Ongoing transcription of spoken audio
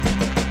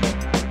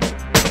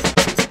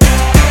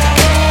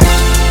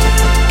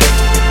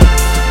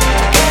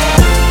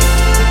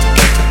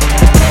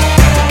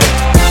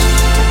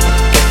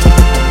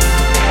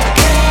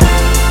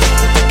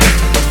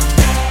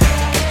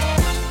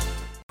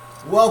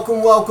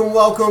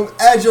welcome.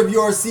 Edge of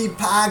Your Seat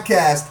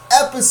podcast,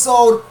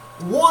 episode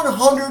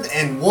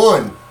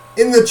 101.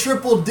 In the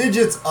triple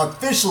digits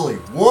officially,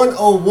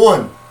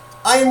 101.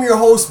 I am your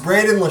host,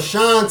 Brandon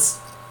LaChance.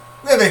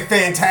 We have a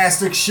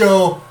fantastic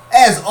show.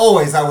 As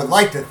always, I would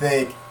like to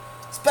thank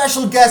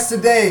special guest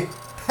today,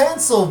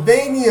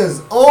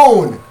 Pennsylvania's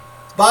own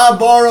Bob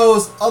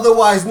Barrows,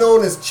 otherwise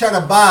known as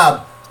Cheddar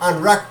Bob,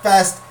 on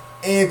Wreckfest,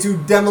 and to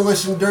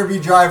Demolition Derby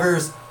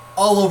drivers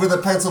all over the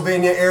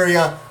Pennsylvania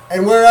area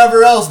and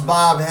wherever else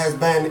Bob has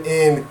been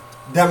in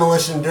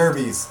Demolition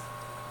Derbies.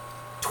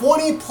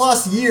 20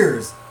 plus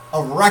years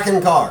of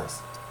wrecking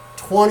cars.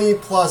 20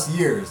 plus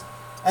years.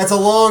 That's a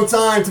long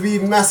time to be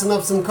messing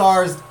up some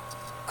cars,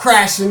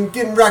 crashing,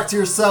 getting wrecked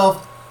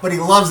yourself, but he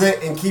loves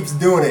it and keeps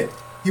doing it.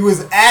 He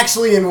was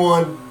actually in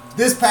one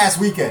this past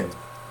weekend.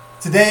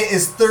 Today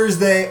is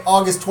Thursday,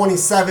 August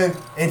 27th,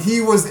 and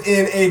he was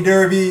in a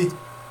derby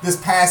this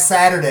past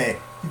Saturday.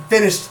 He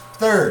finished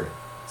third.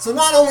 So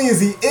not only is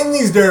he in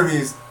these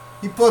derbies,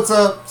 he puts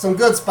up some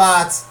good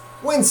spots,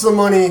 wins some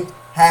money,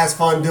 has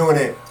fun doing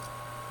it.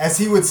 As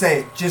he would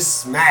say, just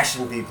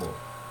smashing people.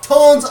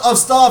 Tons of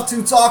stuff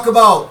to talk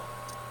about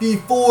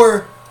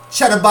before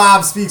Cheddar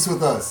Bob speaks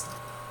with us.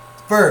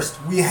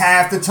 First, we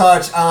have to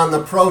touch on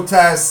the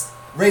protests,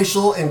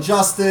 racial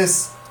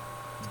injustice,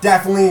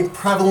 definitely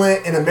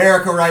prevalent in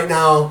America right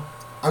now.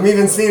 I'm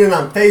even seeing it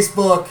on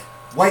Facebook.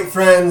 White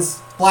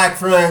friends, black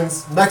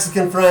friends,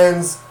 Mexican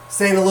friends,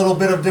 saying a little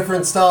bit of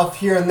different stuff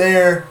here and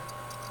there,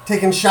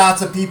 taking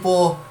shots at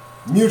people,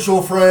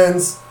 mutual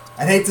friends.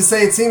 I'd hate to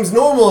say it seems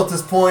normal at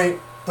this point,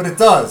 but it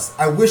does.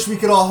 I wish we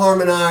could all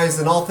harmonize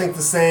and all think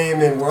the same,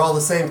 and we're all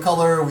the same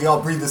color, we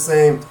all breathe the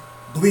same,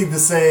 bleed the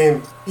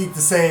same, eat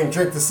the same,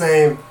 drink the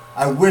same.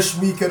 I wish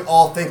we could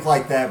all think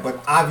like that,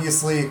 but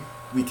obviously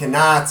we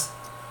cannot.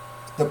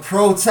 The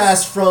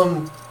protest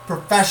from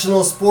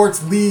professional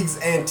sports leagues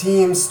and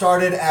teams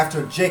started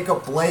after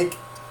Jacob Blake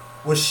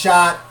was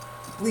shot,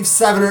 I believe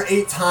 7 or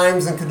 8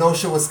 times in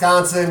Kenosha,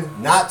 Wisconsin,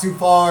 not too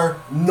far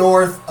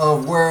north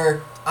of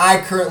where I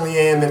currently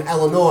am in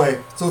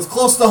Illinois. So it's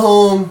close to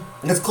home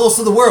and it's close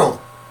to the world.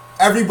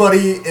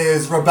 Everybody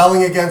is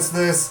rebelling against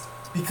this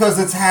because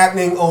it's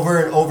happening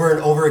over and over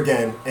and over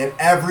again. And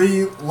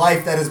every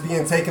life that is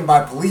being taken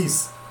by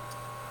police,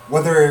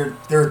 whether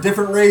they're a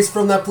different race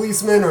from that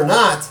policeman or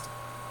not,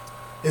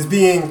 is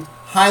being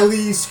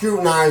highly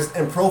scrutinized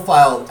and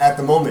profiled at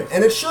the moment.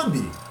 And it should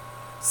be.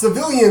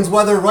 Civilians,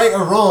 whether right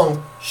or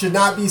wrong, should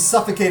not be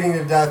suffocating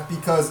to death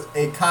because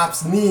a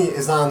cop's knee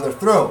is on their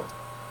throat.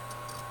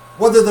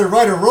 Whether they're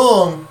right or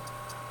wrong,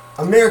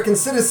 American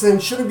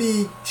citizens shouldn't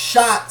be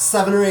shot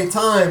 7 or 8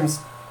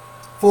 times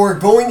for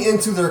going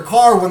into their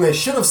car when they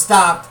should have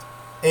stopped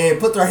and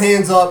put their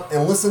hands up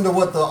and listened to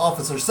what the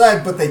officer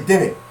said, but they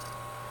didn't.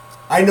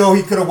 I know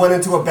he could have went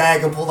into a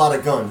bag and pulled out a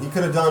gun. He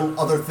could have done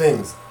other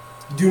things.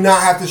 You do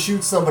not have to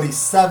shoot somebody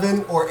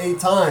 7 or 8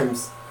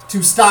 times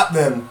to stop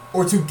them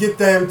or to get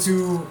them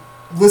to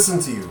listen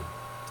to you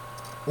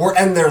or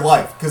end their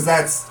life, because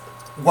that's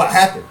what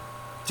happened.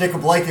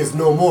 Jacob Blake is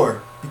no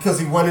more because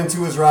he went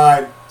into his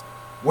ride,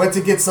 went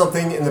to get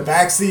something in the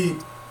back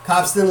seat,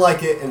 cops didn't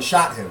like it and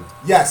shot him.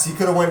 Yes, he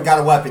could have went and got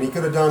a weapon. He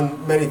could have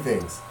done many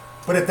things.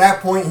 But at that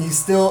point, he's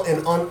still an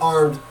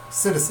unarmed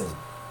citizen.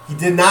 He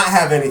did not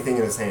have anything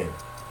in his hand.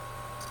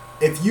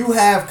 If you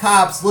have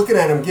cops looking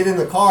at him get in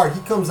the car, he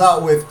comes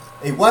out with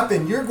a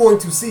weapon, you're going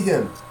to see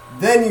him.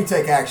 Then you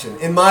take action.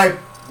 In my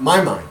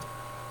mind,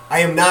 I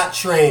am not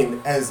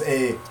trained as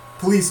a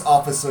police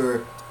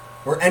officer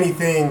or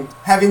anything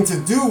having to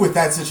do with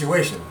that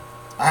situation.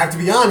 I have to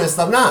be honest,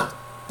 I'm not.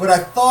 But I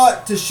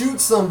thought to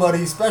shoot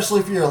somebody,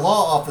 especially if you're a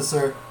law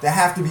officer, they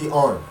have to be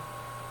armed.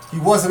 He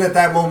wasn't at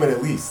that moment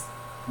at least.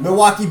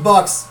 Milwaukee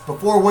Bucks,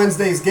 before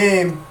Wednesday's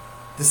game,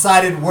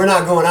 decided we're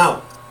not going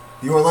out.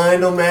 The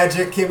Orlando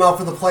Magic came out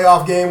for the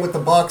playoff game with the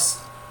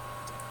Bucks.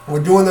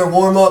 We're doing their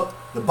warm-up.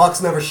 The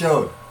Bucks never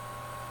showed.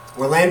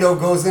 Orlando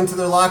goes into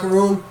their locker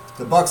room.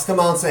 The Bucks come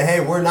out and say, hey,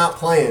 we're not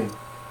playing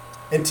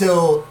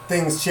until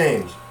things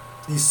change.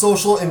 These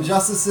social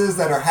injustices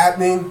that are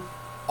happening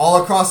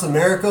all across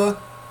America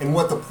and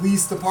what the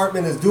police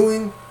department is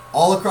doing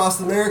all across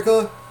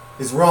America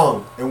is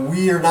wrong. And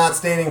we are not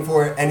standing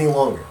for it any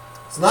longer.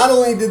 So not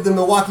only did the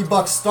Milwaukee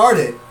Bucks start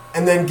it,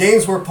 and then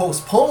games were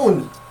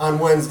postponed on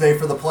Wednesday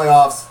for the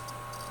playoffs,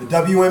 the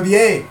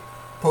WNBA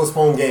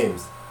postponed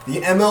games.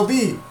 The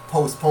MLB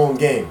postponed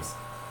games.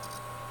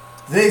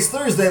 Today's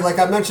Thursday, like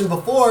I mentioned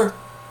before,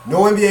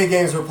 no NBA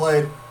games were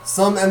played.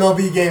 Some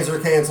MLB games were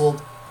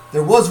canceled.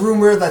 There was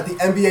rumor that the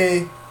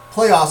NBA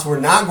playoffs were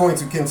not going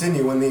to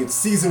continue when the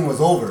season was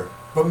over.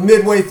 But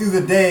midway through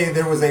the day,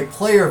 there was a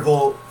player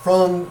vote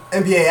from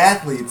NBA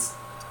athletes,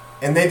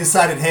 and they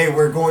decided, hey,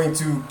 we're going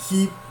to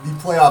keep the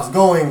playoffs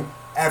going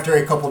after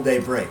a couple-day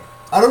break.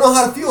 I don't know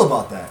how to feel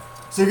about that.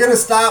 So you're going to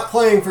stop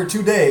playing for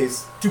 2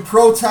 days to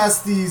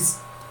protest these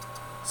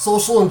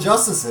social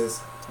injustices,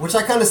 which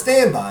I kind of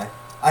stand by.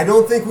 I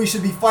don't think we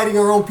should be fighting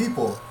our own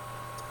people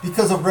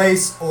because of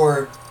race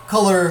or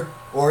color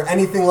or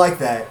anything like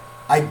that.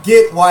 I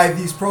get why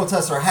these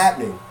protests are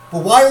happening,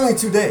 but why only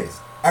 2 days?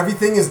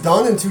 everything is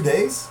done in 2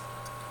 days?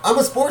 I'm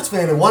a sports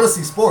fan and want to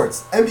see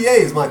sports. NBA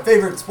is my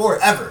favorite sport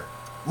ever.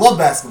 Love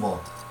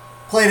basketball.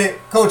 Played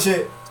it, coach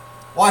it,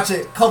 watch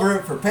it, cover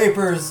it for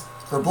papers,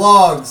 for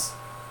blogs,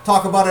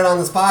 talk about it on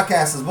this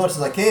podcast as much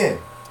as I can.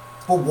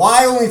 But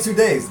why only 2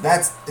 days?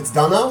 It's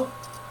done now?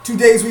 2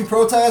 days we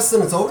protest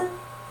and it's over?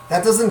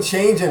 That doesn't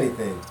change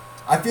anything.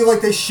 I feel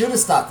like they should have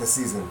stopped the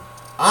season.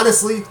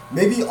 Honestly,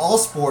 maybe all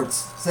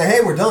sports say, hey,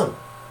 we're done.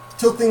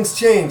 Till things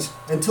change,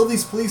 until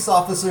these police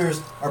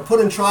officers are put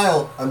in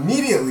trial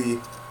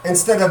immediately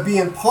instead of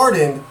being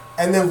pardoned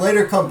and then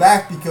later come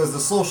back because the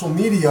social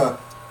media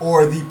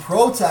or the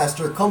protests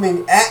are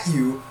coming at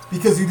you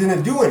because you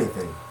didn't do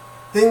anything.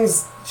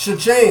 Things should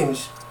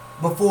change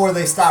before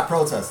they stop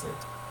protesting.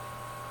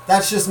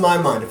 That's just my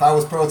mind. If I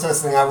was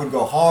protesting, I would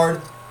go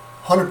hard,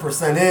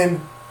 100%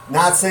 in.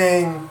 Not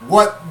saying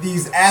what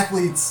these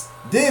athletes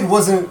did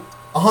wasn't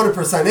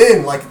 100%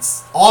 in, like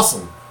it's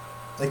awesome.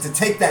 Like to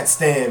take that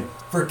stand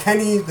for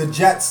Kenny the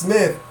Jet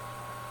Smith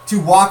to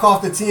walk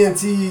off the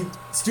TNT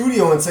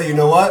studio and say, you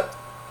know what?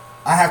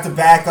 I have to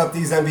back up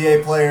these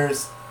NBA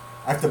players.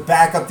 I have to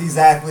back up these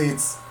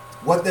athletes.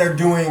 What they're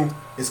doing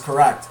is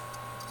correct.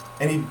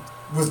 And he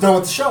was done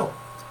with the show.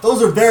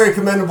 Those are very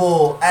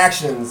commendable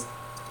actions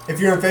if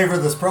you're in favor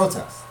of this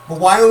protest. But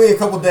why only a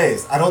couple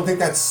days? I don't think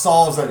that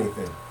solves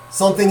anything.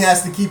 Something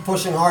has to keep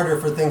pushing harder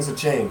for things to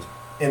change,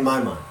 in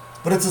my mind.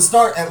 But it's a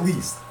start at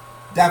least.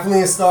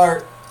 Definitely a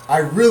start. I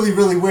really,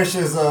 really wish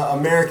as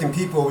American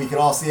people we could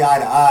all see eye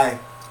to eye.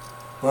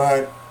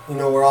 But, you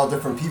know, we're all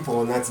different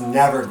people and that's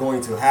never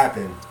going to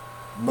happen.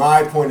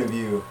 My point of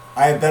view,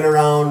 I have been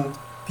around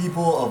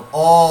people of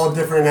all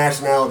different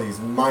nationalities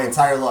my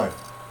entire life.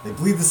 They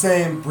bleed the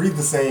same, breathe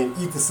the same,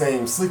 eat the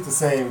same, sleep the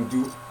same,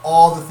 do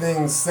all the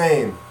things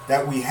same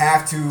that we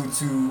have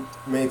to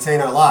maintain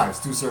our lives,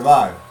 to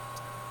survive.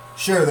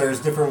 Sure, there's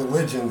different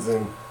religions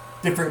and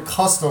different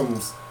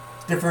customs,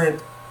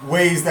 different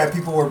ways that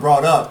people were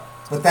brought up,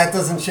 but that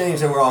doesn't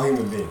change that we're all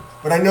human beings.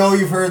 But I know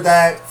you've heard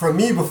that from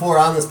me before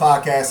on this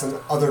podcast and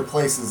other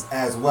places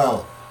as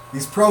well.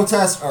 These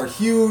protests are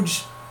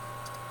huge.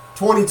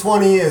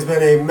 2020 has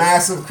been a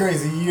massive,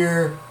 crazy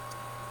year.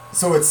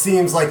 So it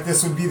seems like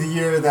this would be the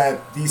year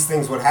that these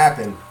things would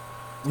happen.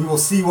 We will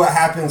see what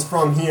happens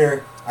from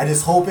here. I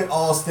just hope it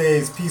all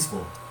stays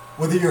peaceful.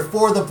 Whether you're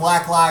for the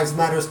Black Lives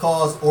Matters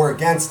cause or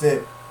against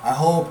it, I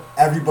hope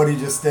everybody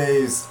just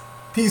stays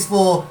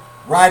peaceful.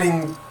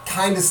 Riding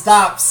kind of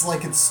stops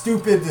like it's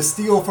stupid to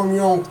steal from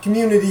your own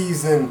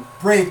communities and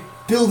break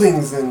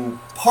buildings and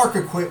park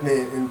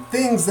equipment and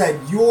things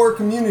that your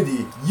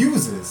community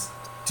uses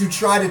to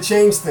try to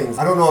change things.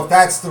 I don't know if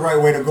that's the right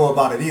way to go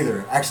about it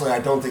either. Actually, I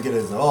don't think it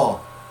is at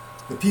all.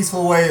 The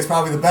peaceful way is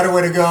probably the better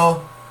way to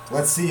go.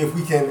 Let's see if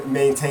we can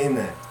maintain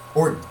that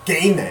or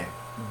gain that,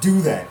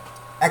 do that,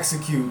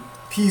 execute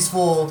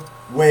peaceful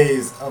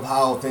ways of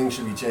how things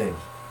should be changed.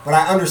 But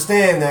I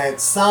understand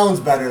that sounds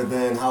better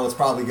than how it's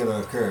probably going to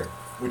occur,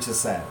 which is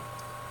sad.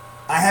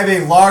 I have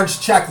a large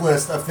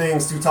checklist of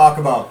things to talk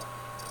about.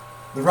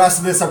 The rest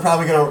of this I'm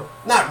probably going to,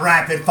 not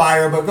rapid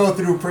fire, but go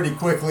through pretty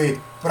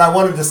quickly. But I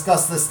want to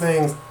discuss these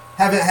things.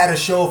 Haven't had a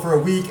show for a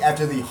week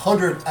after the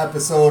 100th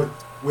episode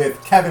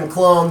with Kevin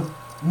Klum,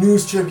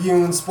 News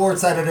Tribune,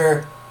 sports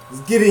editor.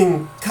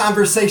 Getting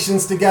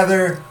conversations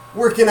together,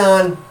 working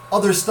on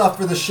other stuff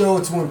for the show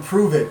to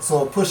improve it.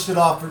 So I pushed it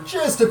off for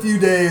just a few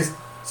days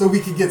so we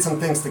could get some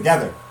things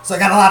together. So I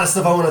got a lot of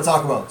stuff I want to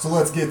talk about. So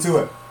let's get to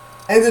it.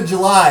 End of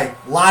July,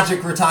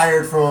 Logic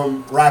retired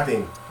from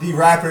rapping. The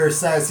rapper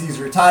says he's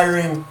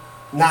retiring,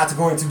 not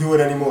going to do it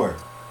anymore.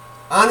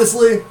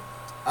 Honestly,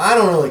 I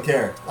don't really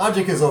care.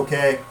 Logic is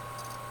okay.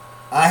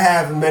 I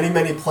have many,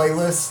 many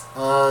playlists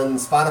on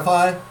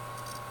Spotify,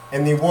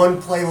 and the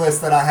one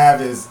playlist that I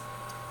have is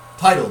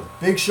titled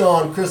Big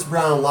Sean, Chris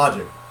Brown,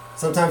 Logic.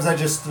 Sometimes I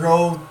just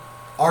throw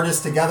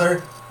artists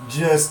together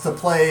just to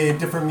play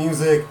different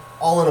music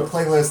all in a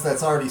playlist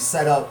that's already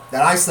set up,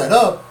 that I set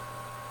up,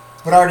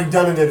 but already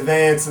done in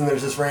advance, and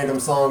there's just random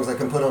songs I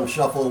can put on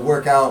shuffle,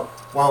 workout,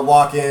 while I'm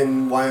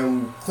walking, while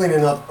I'm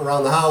cleaning up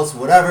around the house,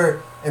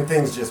 whatever, and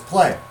things just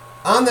play.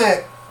 On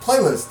that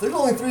playlist, there's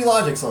only 3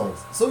 Logic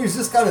songs, so he's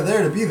just kind of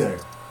there to be there.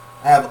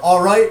 I have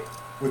Alright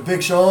with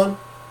Big Sean,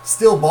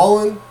 Still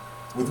Ballin'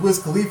 with Wiz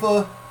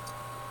Khalifa,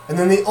 and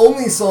then the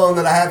only song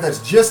that I have that's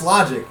just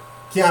Logic,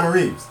 Keanu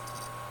Reeves.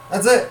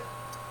 That's it.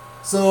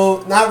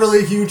 So, not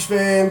really a huge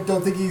fan,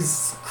 don't think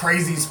he's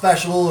crazy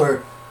special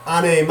or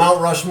on a Mount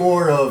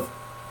Rushmore of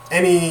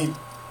any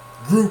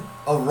group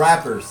of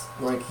rappers.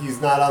 Like,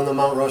 he's not on the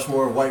Mount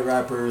Rushmore of white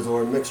rappers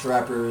or mixed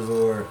rappers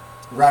or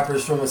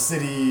rappers from a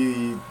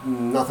city,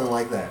 nothing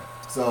like that.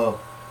 So,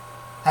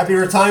 happy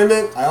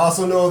retirement. I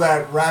also know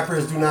that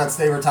rappers do not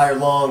stay retired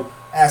long.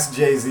 Ask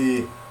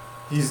Jay-Z.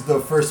 He's the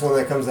first one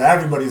that comes to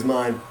everybody's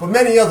mind. But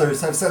many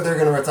others have said they're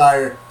going to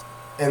retire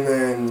and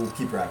then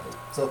keep rapping.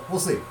 So, we'll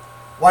see.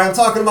 While I'm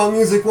talking about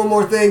music, one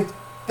more thing.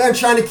 Been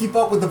trying to keep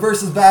up with the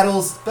versus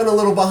battles. Been a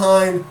little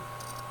behind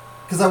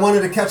because I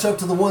wanted to catch up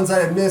to the ones I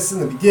had missed in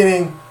the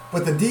beginning.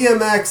 But the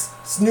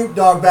DMX Snoop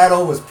Dogg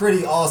battle was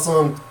pretty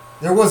awesome.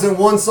 There wasn't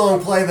one song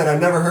play that I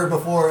never heard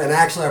before, and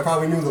actually I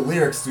probably knew the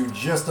lyrics to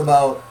just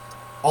about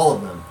all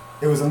of them.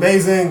 It was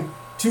amazing.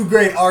 Two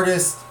great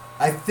artists.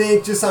 I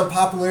think just on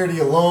popularity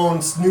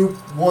alone, Snoop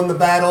won the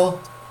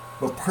battle.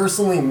 But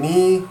personally,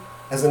 me,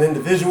 as an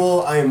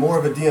individual, I am more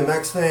of a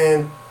DMX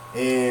fan,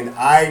 and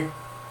I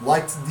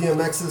liked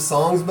DMX's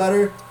songs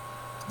better.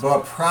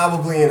 But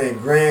probably in a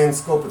grand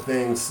scope of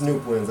things,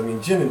 Snoop wins. I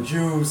mean, Gin and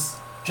Juice,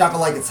 Drop It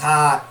Like It's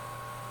Hot,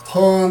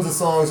 tons of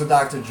songs with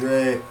Dr.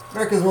 Dre,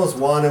 America's Most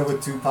Wanted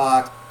with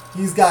Tupac.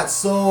 He's got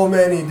so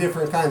many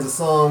different kinds of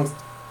songs,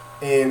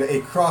 and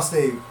across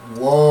a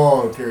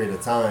long period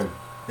of time,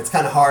 it's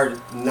kind of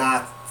hard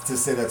not to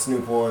say that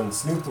Snoop won.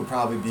 Snoop would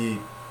probably be,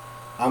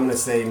 I'm going to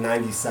say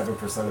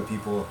 97% of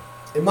people.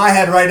 In my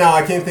head right now,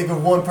 I can't think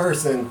of one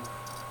person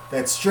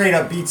that straight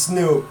up beat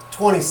Snoop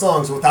 20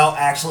 songs without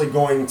actually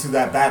going to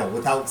that battle,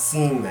 without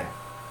seeing that.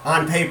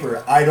 On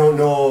paper, I don't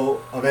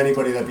know of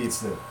anybody that beat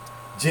Snoop.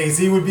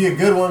 Jay-Z would be a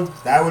good one.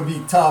 That would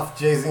be tough,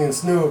 Jay-Z and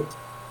Snoop.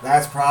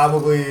 That's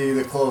probably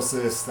the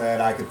closest that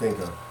I could think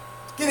of.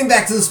 Getting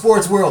back to the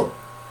sports world.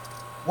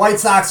 White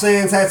Sox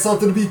fans had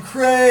something to be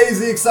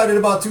crazy excited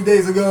about 2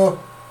 days ago.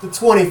 The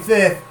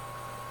 25th.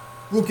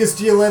 Lucas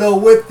Giolito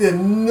with the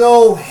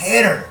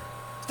no-hitter.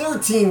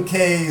 13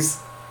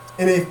 Ks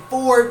in a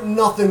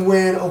 4-0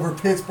 win over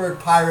Pittsburgh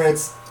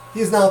Pirates. He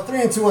is now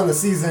 3-2 on the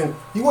season.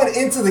 He went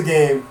into the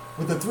game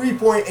with a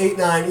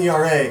 3.89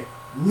 ERA.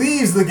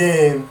 Leaves the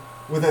game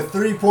with a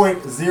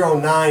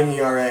 3.09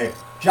 ERA.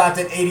 Dropped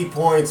at 80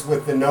 points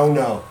with the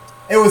no-no.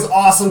 It was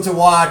awesome to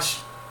watch.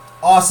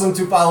 Awesome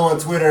to follow on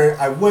Twitter.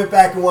 I went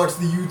back and watched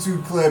the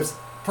YouTube clips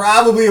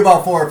probably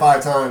about 4 or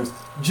 5 times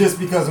just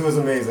because it was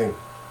amazing.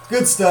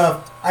 Good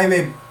stuff. I am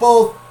a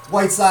both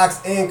White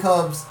Sox and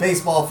Cubs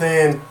baseball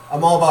fan.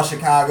 I'm all about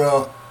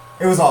Chicago.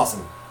 It was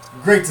awesome.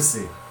 Great to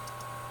see.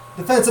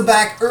 Defensive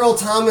back Earl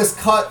Thomas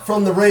cut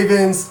from the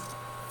Ravens,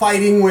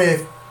 fighting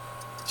with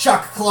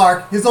Chuck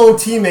Clark, his own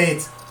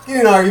teammate,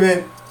 getting an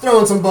argument,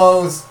 throwing some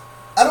bows.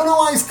 I don't know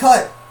why he's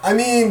cut. I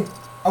mean,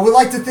 I would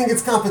like to think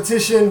it's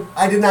competition.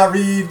 I did not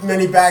read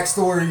many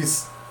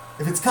backstories.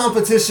 If it's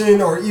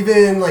competition or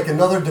even like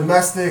another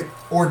domestic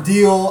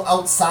ordeal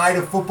outside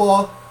of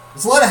football,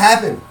 just let it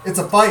happen. It's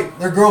a fight.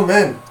 They're grown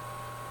men.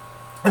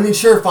 I mean,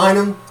 sure, fine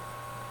them,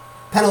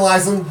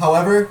 penalize them.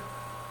 However,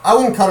 I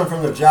wouldn't cut them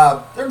from their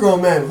job. They're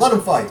grown men. Let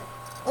them fight.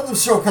 Let them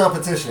show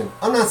competition.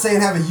 I'm not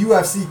saying have a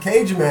UFC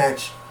cage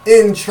match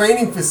in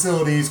training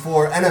facilities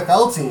for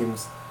NFL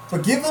teams,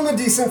 but give them a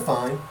decent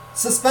fine,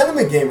 suspend them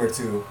a game or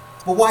two.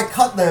 But why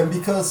cut them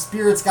because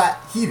spirits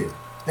got heated?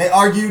 They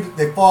argued,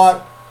 they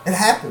fought. It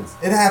happens.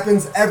 It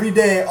happens every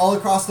day all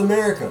across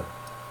America.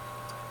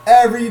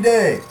 Every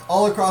day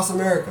all across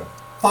America.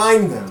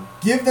 Find them.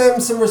 Give them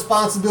some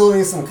responsibility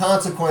and some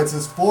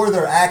consequences for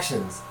their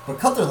actions. But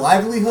cut their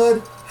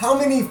livelihood? How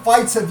many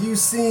fights have you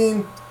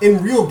seen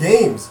in real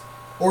games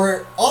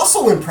or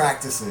also in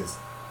practices?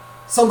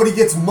 Somebody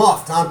gets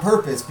muffed on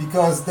purpose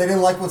because they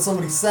didn't like what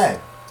somebody said.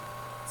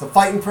 It's a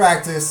fight in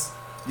practice.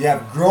 You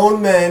have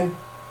grown men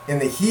in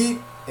the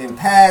heat, in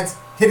pads,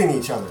 hitting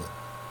each other.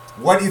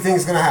 What do you think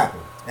is going to happen?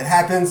 It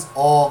happens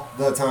all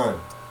the time.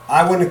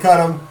 I wouldn't have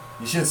cut him.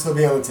 You should still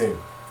be on the team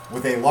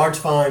with a large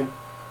fine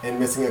and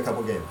missing a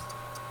couple games.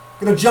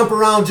 Going to jump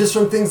around just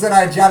from things that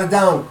I jotted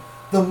down.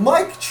 The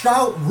Mike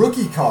Trout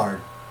rookie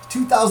card,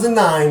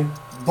 2009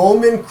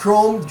 Bowman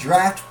Chrome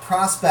Draft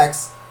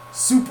Prospects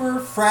Super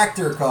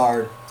Fractor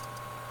card,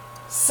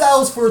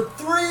 sells for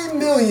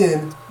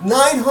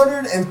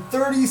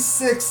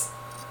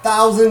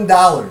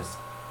 $3,936,000.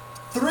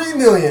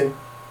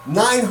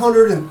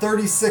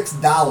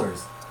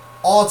 $3,936.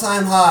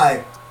 All-time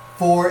high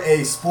for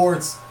a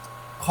sports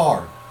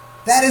card.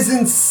 That is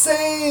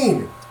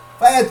insane.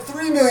 If I had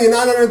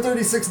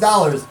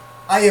 $3,936,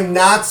 I am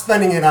not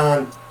spending it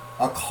on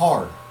a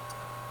card.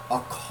 A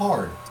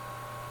card.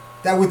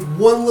 That with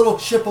one little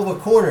chip of a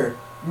corner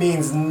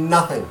means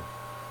nothing.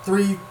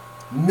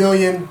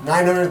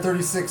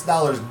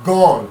 $3,936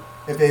 gone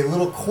if a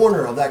little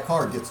corner of that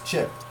card gets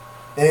chipped.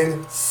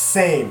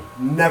 Insane.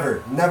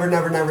 Never.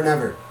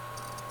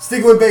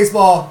 Sticking with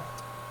baseball,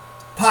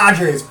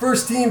 Padres,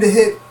 first team to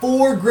hit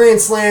 4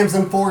 grand slams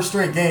in 4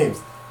 straight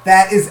games.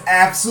 That is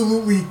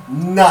absolutely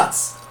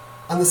nuts.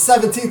 On the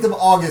 17th of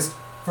August,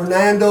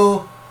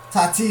 Fernando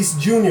Tatis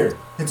Jr.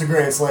 hits a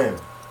grand slam.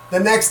 The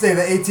next day,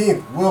 the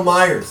 18th, Will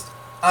Myers,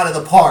 out of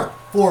the park,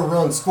 4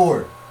 runs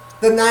scored.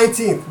 The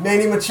 19th,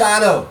 Manny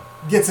Machado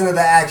gets into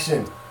the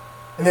action.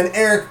 And then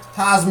Eric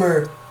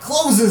Hosmer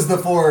closes the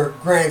 4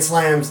 grand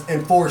slams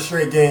in 4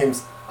 straight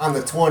games on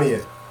the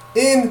 20th.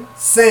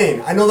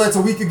 Insane. I know that's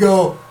a week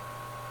ago,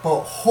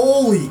 but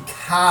holy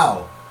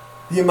cow,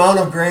 the amount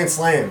of grand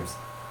slams.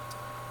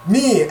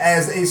 Me,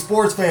 as a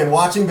sports fan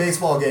watching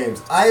baseball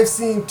games, I have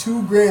seen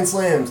 2 grand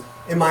slams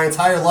in my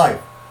entire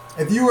life.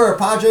 If you are a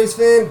Padres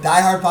fan,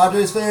 diehard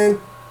Padres fan,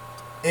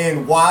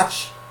 and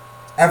watch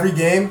every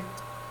game,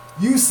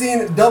 you've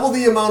seen double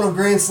the amount of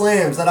grand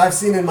slams that I've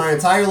seen in my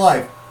entire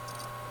life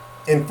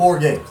in 4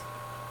 games.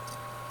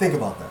 Think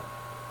about that.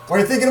 While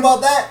you're thinking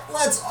about that,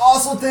 let's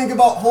also think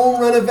about home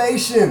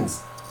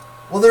renovations.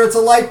 Whether it's a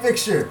light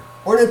fixture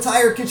or an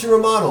entire kitchen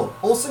remodel,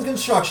 Olson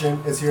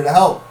Construction is here to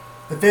help.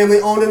 The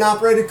family-owned and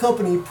operated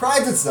company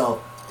prides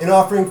itself in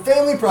offering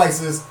family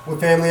prices with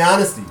family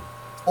honesty.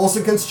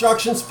 Olson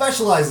Construction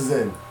specializes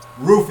in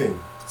roofing,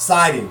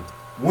 siding,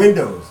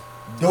 windows,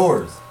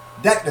 doors,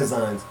 deck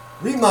designs,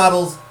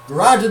 remodels,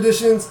 garage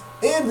additions,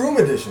 and room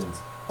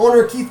additions.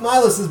 Owner Keith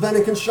Milas has been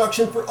in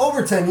construction for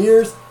over 10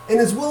 years and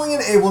is willing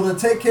and able to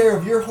take care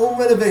of your home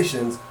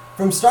renovations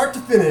from start to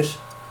finish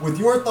with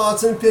your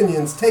thoughts and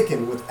opinions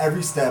taken with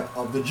every step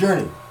of the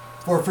journey.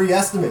 For a free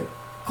estimate,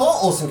 call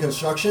Olson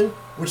Construction,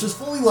 which is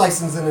fully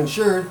licensed and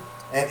insured,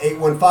 at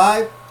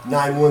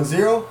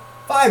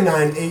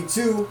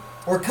 815-910-5982,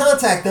 or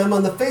contact them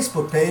on the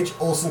Facebook page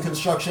Olson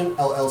Construction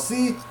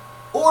LLC,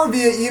 or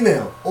via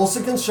email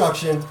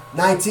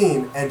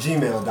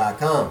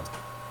olsonconstruction19@gmail.com.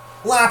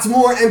 Lots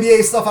more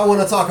NBA stuff I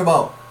want to talk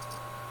about.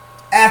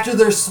 After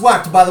they're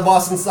swept by the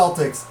Boston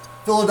Celtics,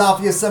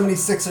 Philadelphia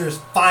 76ers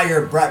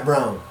fire Brett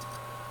Brown.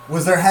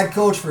 Was their head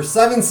coach for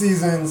 7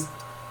 seasons,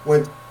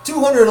 went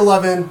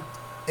 211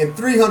 and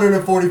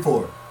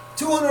 344.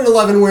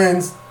 211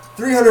 wins,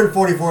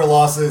 344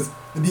 losses.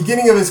 The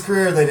beginning of his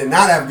career, they did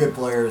not have good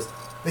players.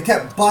 They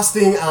kept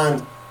busting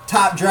on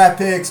top draft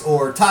picks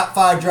or top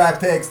 5 draft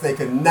picks. They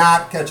could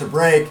not catch a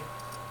break.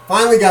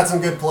 Finally got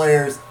some good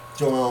players,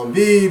 Joel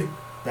Embiid,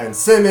 Ben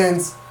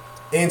Simmons,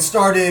 and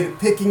started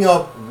picking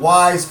up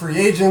wise free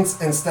agents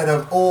instead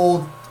of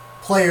old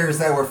players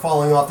that were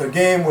falling off their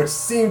game, which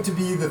seemed to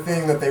be the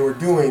thing that they were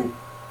doing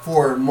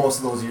for most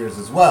of those years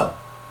as well.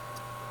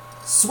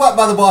 Swept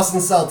by the Boston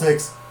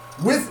Celtics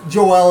with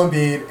Joel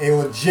Embiid, a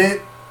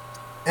legit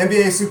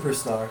NBA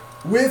superstar,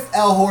 with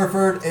Al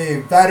Horford, a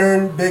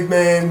veteran big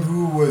man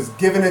who was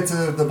giving it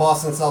to the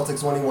Boston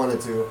Celtics when he wanted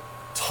to.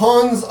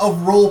 Tons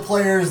of role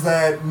players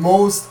that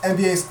most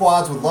NBA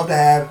squads would love to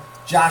have.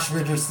 Josh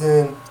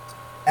Richardson,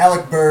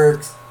 Alec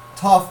Burks,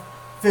 tough,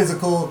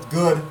 physical,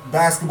 good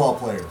basketball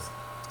players.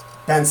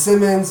 Ben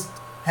Simmons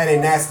had a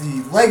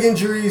nasty leg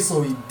injury,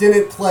 so he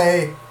didn't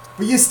play.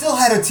 But you still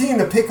had a team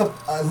to pick up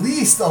at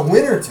least a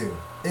win or two.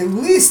 At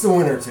least a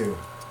win or two.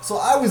 So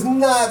I was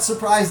not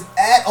surprised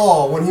at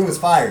all when he was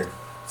fired.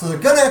 So they're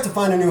going to have to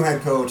find a new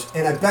head coach,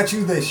 and I bet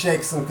you they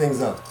shake some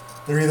things up.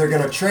 They're either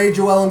going to trade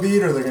Joel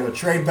Embiid or they're going to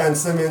trade Ben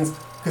Simmons,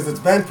 because it's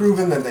been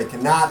proven that they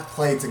cannot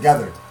play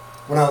together.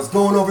 When I was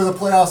going over the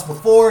playoffs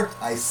before,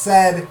 I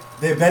said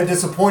they've been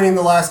disappointing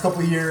the last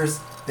couple of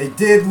years. They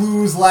did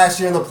lose last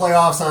year in the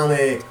playoffs on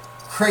a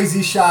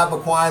crazy shot by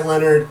Kawhi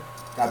Leonard.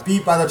 Got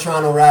beat by the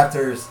Toronto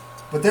Raptors.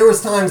 But there was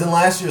times in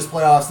last year's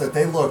playoffs that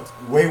they looked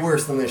way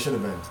worse than they should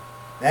have been.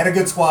 They had a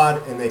good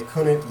squad, and they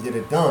couldn't get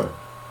it done.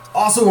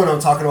 Also, when I'm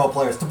talking about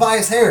players,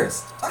 Tobias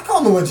Harris. I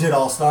call him a legit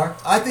all-star.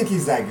 I think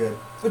he's that good.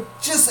 But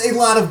just a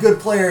lot of good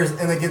players,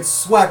 and they get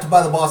swept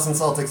by the Boston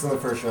Celtics in the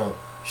first round.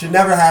 Should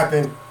never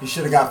happen. He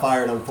should have got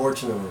fired,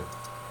 unfortunately.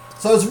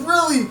 So I was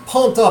really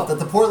pumped up that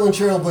the Portland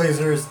Trail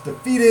Blazers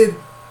defeated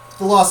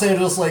the Los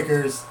Angeles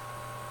Lakers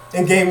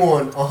in Game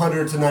 1,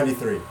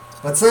 100-93.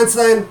 But since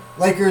then,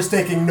 Lakers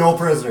taking no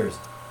prisoners.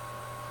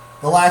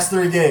 The last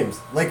 3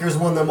 games, Lakers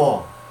won them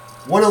all.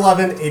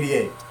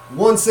 111-88,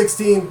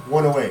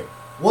 116-108,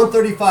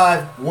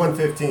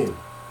 135-115.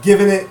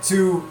 Giving it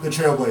to the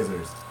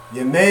Trailblazers.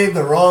 You made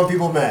the wrong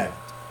people mad.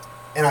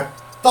 And I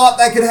thought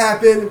that could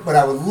happen, but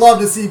I would love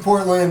to see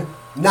Portland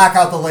knock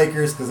out the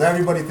Lakers because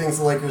everybody thinks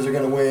the Lakers are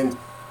going to win.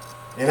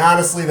 And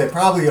honestly, they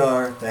probably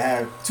are. They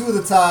have 2 of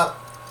the top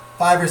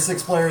 5 or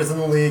 6 players in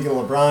the league in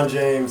LeBron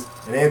James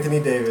and Anthony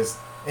Davis.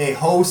 A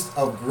host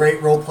of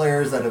great role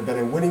players that have been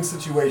in winning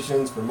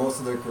situations for most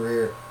of their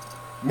career.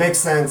 Makes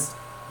sense.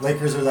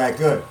 Lakers are that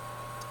good.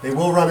 They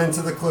will run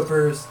into the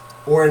Clippers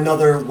or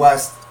another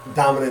West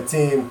dominant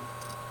team.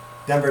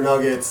 Denver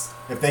Nuggets,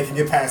 if they can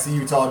get past the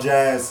Utah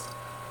Jazz.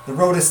 The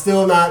road is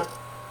still not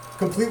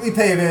completely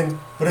paving,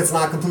 but it's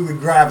not completely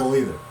gravel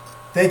either.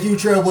 Thank you,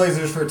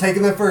 Trailblazers, for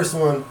taking the first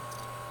one.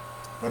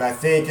 But I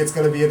think it's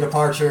going to be a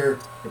departure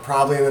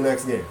probably in the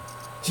next game.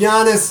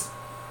 Giannis.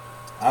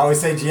 I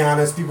always say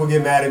Giannis. People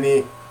get mad at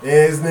me.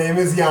 His name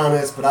is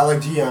Giannis, but I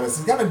like Giannis.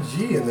 He's got a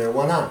G in there.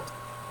 Why not?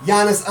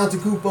 Giannis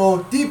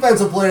Antetokounmpo,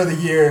 Defensive Player of the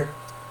Year.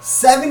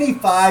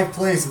 75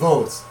 place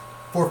votes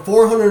for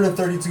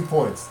 432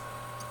 points.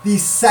 The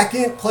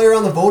second player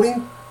on the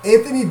voting,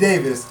 Anthony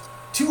Davis,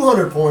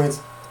 200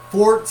 points,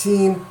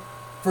 14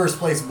 first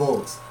place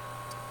votes.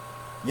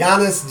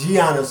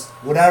 Giannis,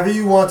 whatever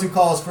you want to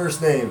call his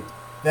first name,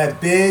 that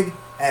big,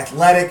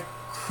 athletic,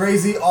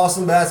 crazy,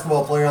 awesome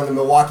basketball player on the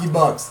Milwaukee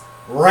Bucks,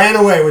 ran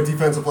away with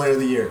Defensive Player of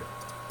the Year.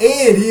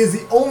 And he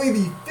is only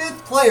the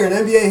 5th player in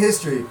NBA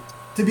history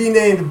to be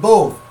named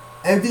both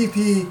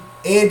MVP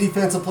and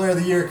Defensive Player of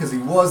the Year because he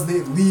was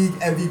the league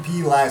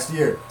MVP last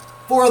year.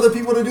 4 other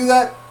people to do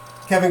that: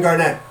 Kevin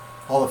Garnett,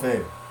 Hall of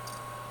Fame;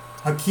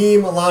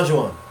 Hakeem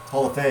Olajuwon,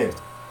 Hall of Fame;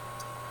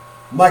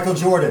 Michael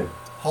Jordan,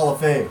 Hall of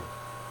Fame;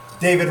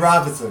 David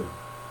Robinson,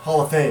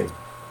 Hall of Fame.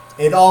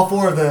 And all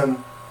 4 of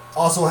them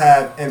also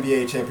have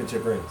NBA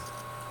championship rings.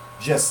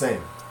 Just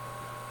saying.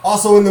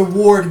 Also in the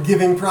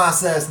award-giving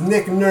process,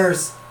 Nick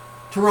Nurse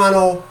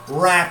Toronto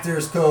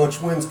Raptors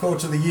coach, wins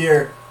Coach of the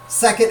Year.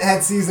 Second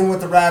head season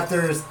with the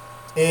Raptors,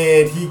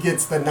 and he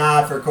gets the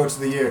nod for Coach of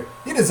the Year.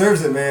 He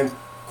deserves it, man.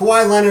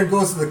 Kawhi Leonard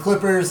goes to the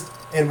Clippers,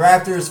 and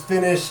Raptors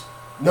finish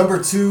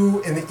number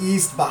 2 in the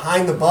East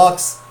behind the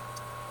Bucks,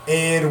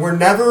 and were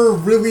never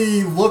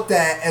really looked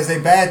at as a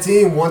bad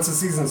team once the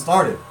season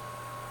started.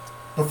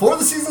 Before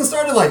the season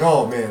started, like,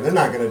 oh man, they're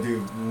not going to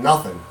do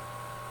nothing.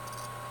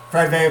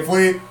 Fred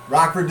VanVleet,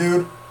 Rockford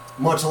dude,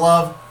 much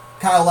love.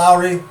 Kyle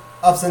Lowry,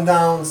 ups and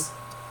downs.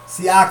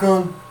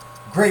 Siakam,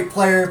 great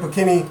player, but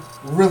can he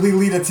really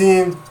lead a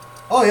team?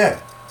 Oh yeah.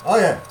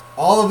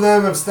 All of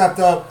them have stepped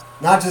up,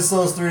 not just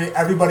those 3,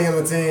 everybody on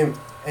the team,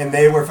 and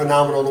they were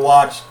phenomenal to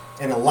watch,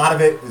 and a lot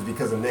of it is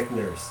because of Nick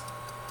Nurse.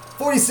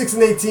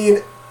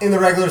 46-18 in the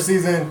regular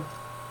season,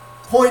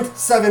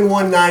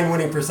 .719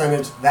 winning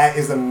percentage. That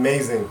is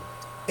amazing.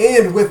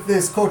 And with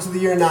this Coach of the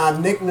Year nod,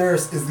 Nick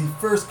Nurse is the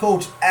first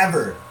coach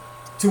ever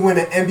to win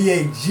an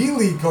NBA G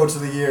League Coach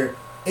of the Year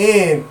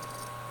and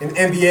an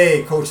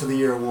NBA Coach of the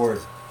Year award.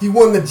 He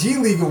won the G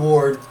League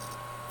award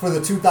for the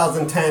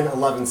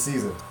 2010-11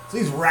 season. So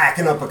he's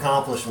racking up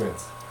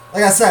accomplishments.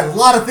 Like I said, a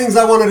lot of things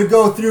I wanted to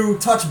go through,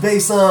 touch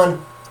base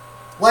on.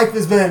 Life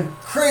has been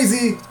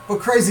crazy, but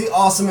crazy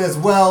awesome as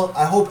well.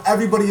 I hope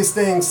everybody is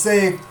staying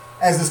safe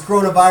as this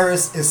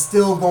coronavirus is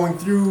still going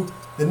through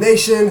the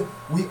nation.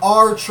 We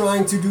are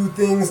trying to do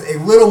things a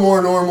little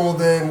more normal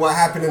than what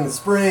happened in the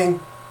spring.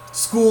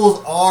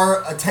 Schools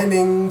are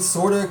attending,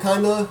 sorta,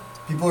 kinda.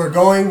 People are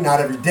going, not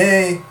every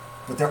day,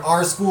 but there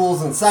are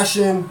schools in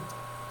session.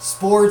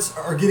 Sports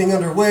are getting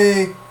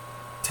underway.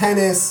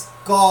 Tennis,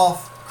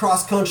 golf,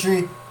 cross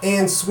country,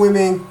 and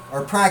swimming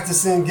are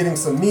practicing, getting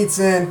some meets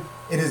in.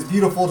 It is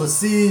beautiful to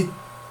see.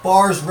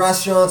 Bars,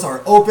 restaurants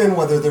are open,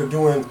 whether they're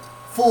doing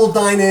full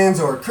dine-ins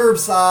or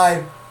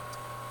curbside.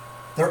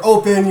 They're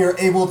open. You're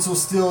able to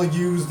still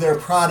use their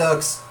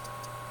products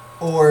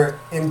or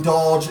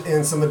indulge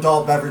in some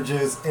adult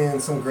beverages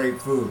and some great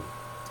food.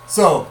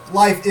 So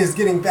life is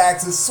getting back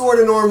to sort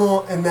of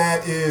normal, and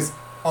that is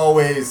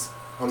always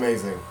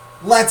amazing.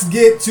 Let's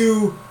get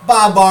to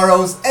Bob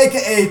Barrows,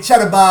 aka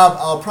Cheddar Bob.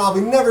 I'll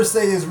probably never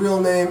say his real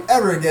name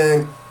ever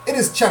again. It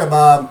is Cheddar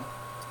Bob.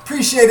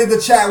 Appreciated the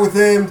chat with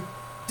him.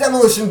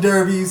 Demolition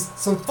derbies,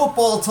 some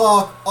football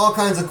talk, all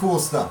kinds of cool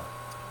stuff.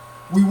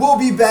 We will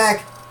be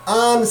back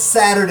on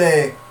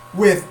Saturday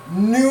with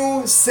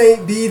new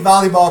St. Bede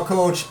volleyball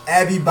coach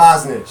Abby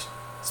Bosnich.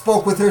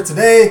 Spoke with her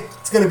today.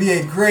 It's going to be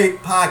a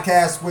great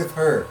podcast with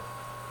her.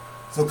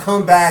 So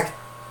come back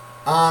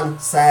on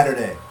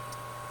Saturday.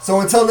 So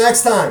until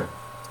next time,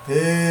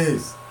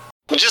 peace.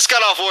 Just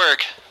got off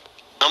work.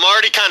 I'm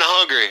already kind of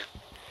hungry.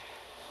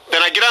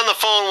 Then I get on the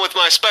phone with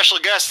my special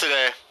guest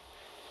today,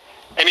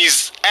 and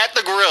he's at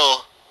the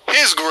grill,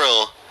 his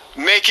grill,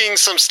 making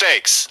some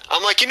steaks.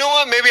 I'm like, you know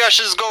what? Maybe I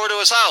should just go over to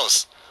his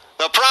house.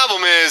 The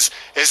problem is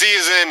he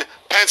is in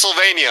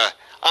Pennsylvania.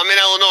 I'm in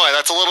Illinois.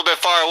 That's a little bit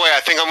far away.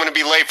 I think I'm going to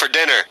be late for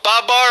dinner.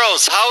 Bob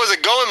Barrows, how is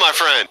it going, my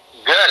friend?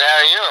 Good. How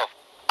are you?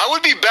 I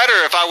would be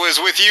better if I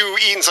was with you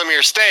eating some of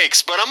your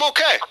steaks, but I'm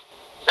okay.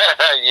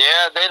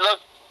 Yeah, they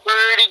look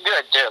pretty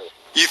good, too.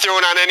 You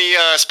throwing on any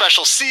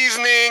special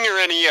seasoning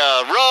or any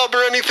rub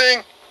or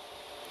anything?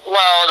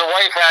 Well, the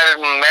wife had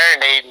them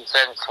marinating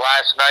since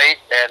last night,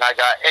 and I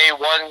got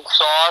A1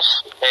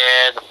 sauce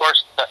and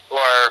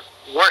Worcestershire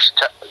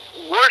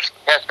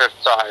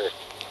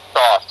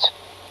sauce.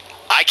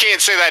 I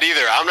can't say that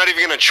either. I'm not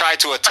even going to try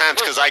to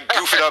attempt because I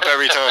goof it up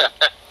every time.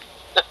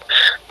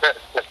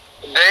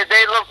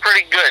 They look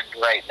pretty good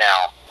right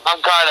now.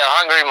 I'm kind of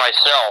hungry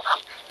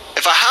myself.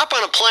 If I hop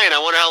on a plane, I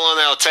wonder how long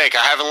that'll take.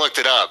 I haven't looked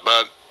it up,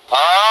 but...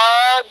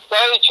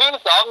 tell you the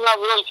truth, I'm not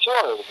really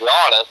sure, to be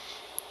honest.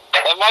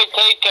 It might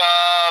take,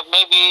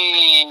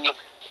 maybe 8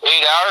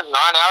 hours, 9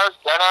 hours,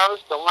 10 hours,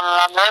 somewhere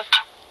around there.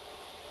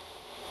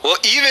 Well,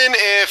 even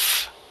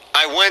if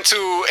I went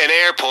to an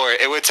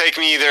airport, it would take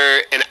me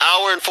either an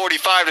hour and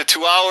 45 to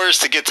 2 hours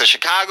to get to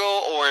Chicago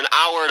or an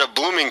hour to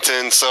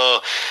Bloomington.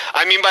 So,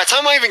 I mean, by the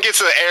time I even get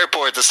to the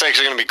airport, the steaks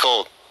are going to be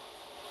cold.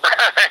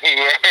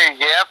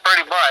 yeah,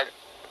 pretty much.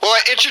 Well,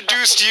 I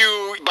introduced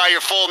you by your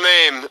full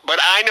name, but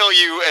I know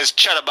you as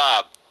Cheddar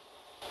Bob.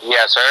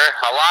 Yes, sir.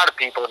 A lot of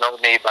people know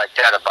me by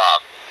Cheddar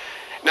Bob.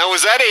 Now,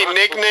 was that a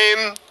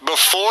nickname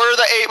before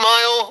the 8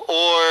 Mile,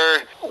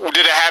 or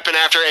did it happen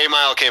after 8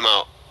 Mile came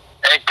out?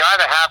 It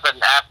kind of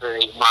happened after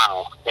 8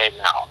 Mile came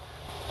out.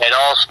 It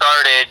all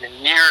started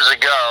years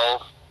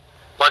ago.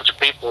 A bunch of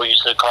people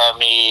used to call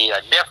me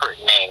a different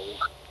name,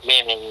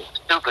 meaning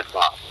Stupid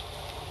Bob.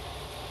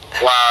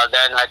 Well,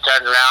 then I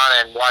turned around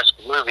and watched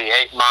the movie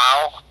 8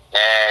 Mile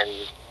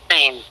and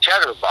seen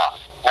Cheddar Bob.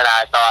 And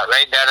I thought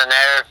right then and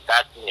there,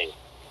 that's me.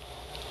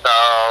 So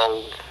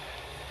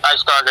I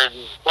started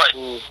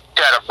putting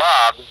Cheddar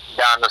Bob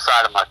down the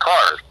side of my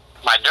cars,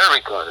 my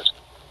derby cars.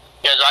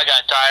 Because I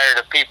got tired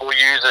of people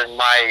using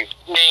my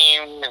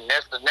name and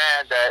this and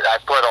that I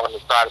put on the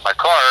side of my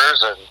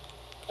cars. And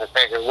I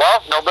figured,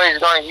 well, nobody's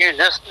going to use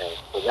this name.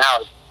 So now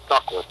it's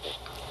stuck with me.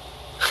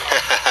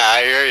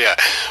 I hear ya.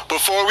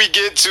 Before we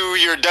get to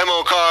your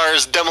demo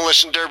cars,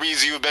 demolition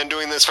derbies, you've been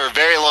doing this for a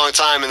very long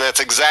time, and that's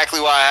exactly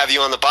why I have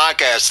you on the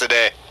podcast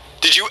today.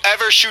 Did you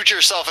ever shoot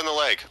yourself in the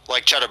leg,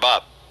 like Cheddar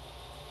Bob?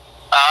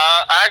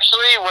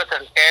 Actually, with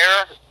an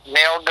air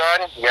nail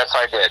gun, yes,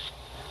 I did.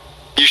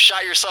 You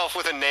shot yourself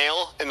with a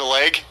nail in the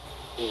leg?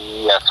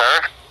 Yes,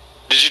 sir.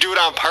 Did you do it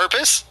on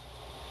purpose?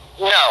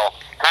 No,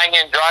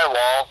 hanging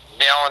drywall,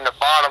 nail in the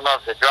bottom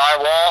of the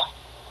drywall,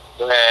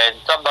 and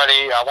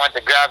I went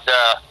to grab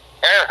the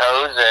air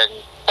hose,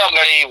 and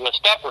somebody was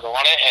stepping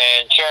on it,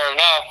 and sure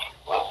enough,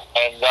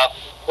 ended up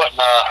putting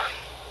a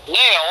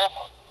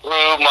nail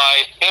through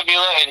my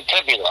fibula and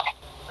tibula.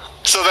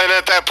 So then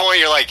at that point,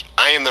 you're like,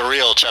 I am the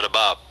real Cheddar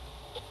Bob.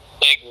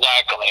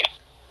 Exactly.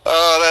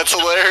 Oh, that's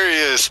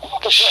hilarious.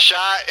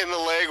 Shot in the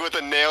leg with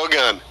a nail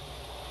gun.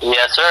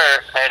 Yes,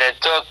 sir. And it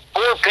took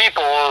 4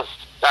 people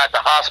at the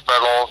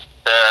hospital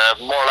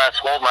to more or less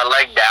hold my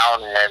leg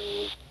down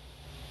and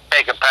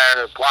take a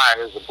pair of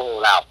pliers to pull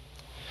it out.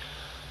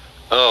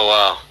 Oh,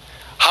 wow.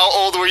 How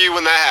old were you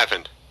when that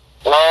happened?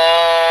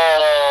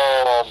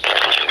 Oh,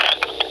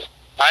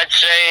 I'd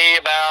say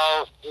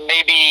about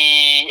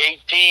maybe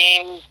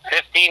 18,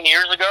 15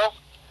 years ago.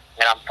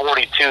 And I'm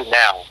 42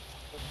 now.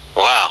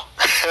 Wow.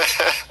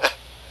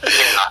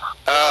 Yeah.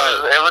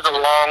 It was a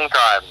long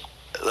time.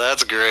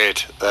 That's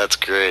great. That's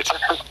great.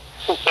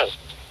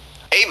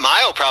 8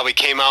 Mile probably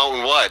came out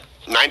in what?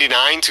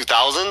 99,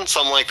 2000?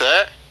 Something like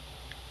that?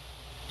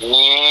 Yeah,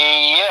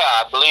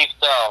 I believe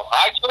so.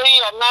 Actually,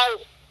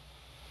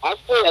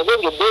 I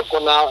think it did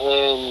come out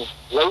in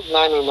late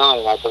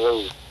 99, I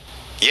believe.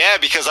 Yeah,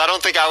 because I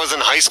don't think I was in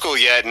high school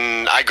yet,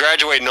 and I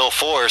graduated in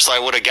 04, so I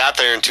would have got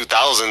there in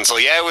 2000. So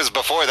yeah, it was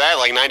before that,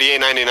 like 98,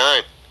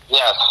 99.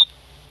 Yes.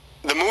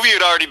 The movie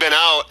had already been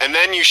out, and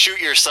then you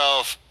shoot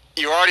yourself.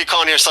 You were already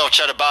calling yourself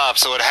Cheddar Bob,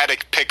 so it had to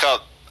pick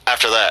up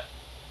after that.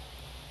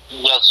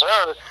 Yes,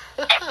 sir.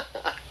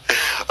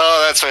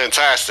 Oh, that's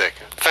fantastic.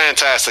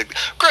 Fantastic.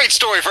 Great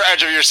story for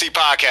Edge of Your Seat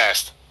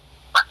podcast.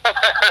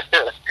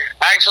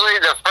 Actually,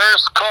 the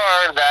first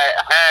car that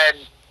had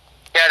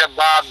Cheddar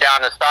Bob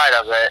down the side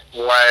of it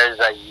was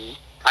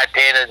I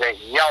painted it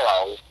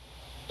yellow.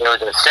 It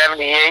was a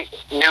 78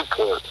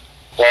 Newport.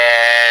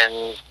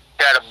 And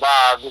Cheddar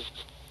Bob,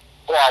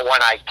 well,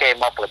 when I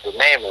came up with the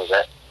name of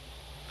it,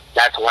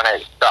 that's when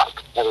it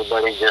stuck.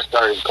 Everybody just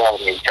started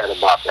calling me Cheddar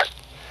Bob then.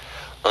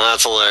 Well,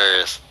 that's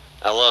hilarious.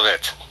 I love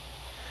it.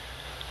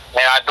 And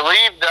I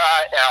believe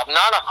that, I'm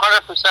not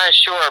 100%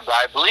 sure, but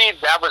I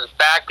believe that was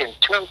back in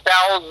 2000,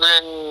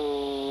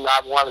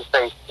 I want to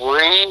say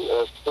 3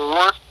 or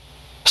 4.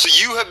 So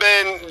you have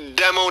been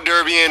demo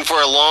derbying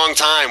for a long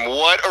time.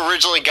 What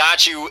originally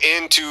got you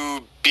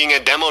into being a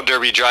demo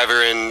derby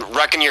driver and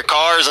wrecking your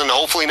cars and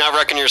hopefully not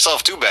wrecking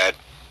yourself too bad?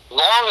 As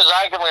long as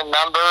I can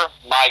remember,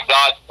 my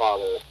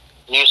godfather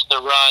used to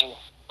run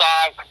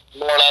stock,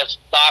 more or less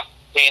stock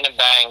paint and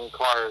bang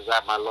cars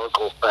at my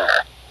local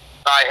fair.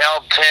 I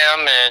helped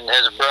him and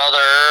his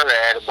brother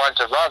and a bunch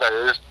of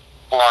others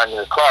on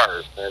their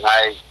cars. And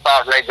I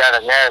thought right then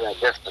and there that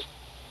this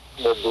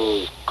would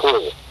be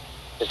cool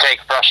to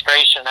take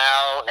frustration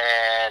out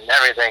and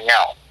everything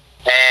else.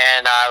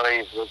 And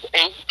I was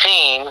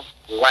 18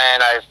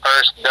 when I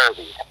first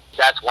derbied.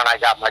 That's when I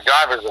got my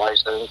driver's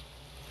license,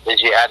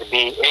 is you had to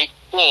be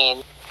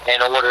 18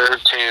 in order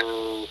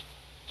to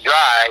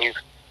drive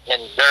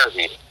in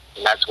derby.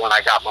 And that's when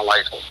I got my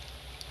license.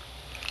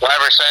 Well,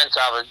 ever since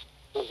I was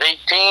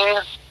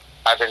 18,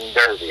 I've been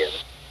derbying.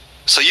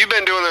 So you've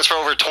been doing this for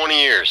over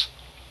 20 years?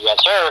 Yes,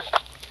 sir.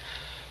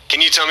 Can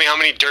you tell me how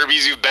many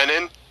derbies you've been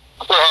in?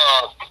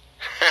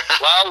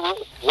 Well,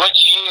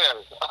 which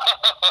year?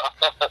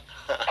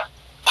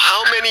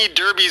 How many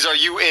derbies are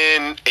you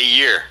in a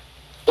year?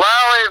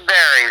 Well, it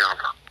varies.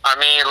 I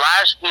mean,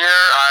 last year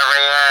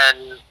I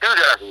ran 2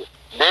 derbies.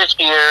 This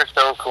year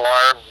so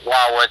far,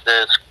 while with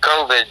this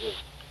COVID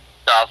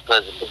stuff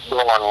that's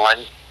going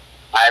on,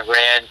 I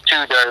ran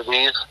 2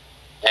 derbies,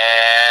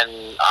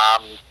 and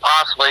I'm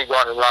possibly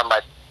going to run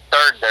my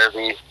 3rd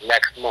derby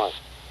next month.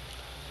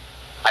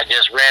 I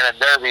just ran a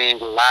derby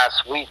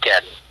last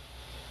weekend,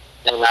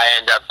 and I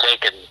ended up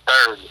taking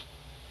 3rd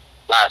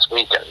last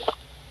weekend.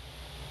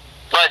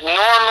 But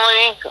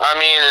normally, I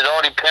mean, it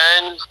all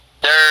depends.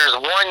 There's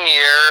 1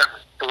 year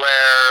where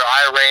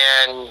I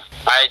ran,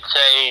 I'd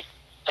say,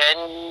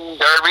 10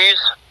 derbies,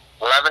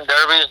 11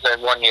 derbies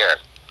in 1 year.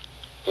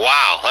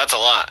 Wow, that's a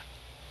lot.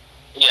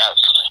 Yes.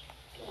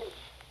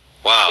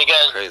 Wow,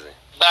 because crazy.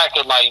 Back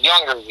in my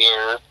younger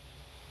years,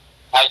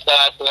 I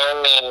sat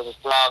there, and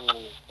from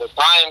the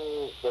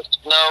time the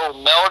snow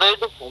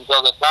melted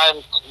until the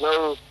time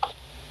snow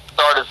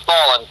started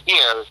falling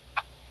here,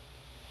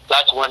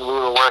 that's when we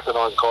were working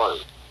on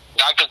cars.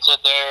 I could sit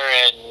there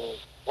and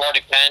all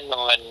depend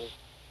on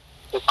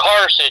the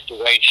car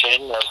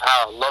situation of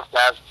how it looked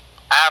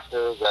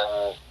after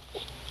the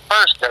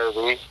first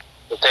derby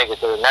to take it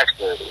to the next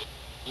derby.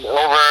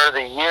 Over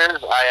the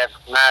years, I have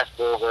smashed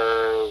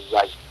over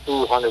like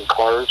 200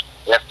 cars,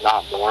 if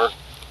not more.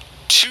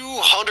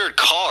 200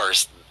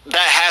 cars? That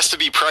has to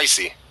be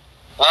pricey.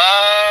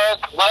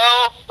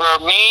 Well,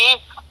 for me,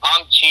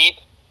 I'm cheap,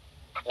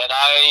 and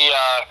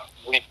I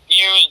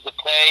refuse to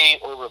pay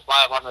over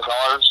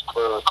 $500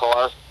 for a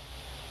car.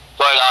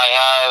 But I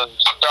have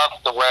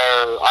stuff to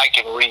where I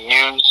can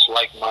reuse,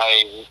 like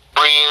my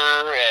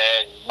rear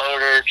and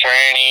motor,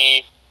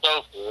 tranny,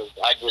 so forth.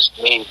 I just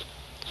need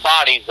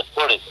bodies to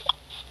put it in.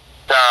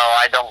 So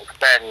I don't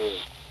spend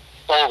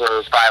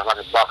over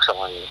 $500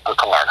 on a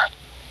car.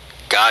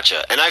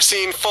 Gotcha. And I've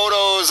seen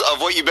photos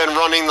of what you've been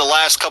running the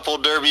last couple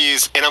of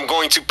derbies, and I'm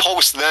going to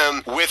post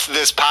them with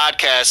this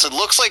podcast. It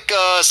looks like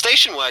a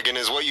station wagon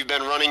is what you've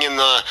been running in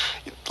the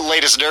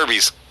latest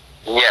derbies.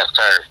 Yes,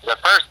 sir. The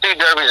first two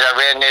derbies I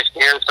ran this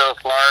year so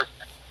far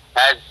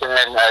has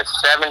been a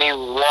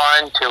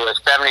 71 to a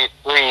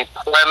 73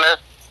 Plymouth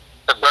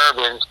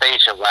Suburban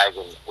station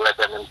wagon with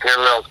an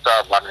Imperial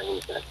sub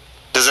underneath it.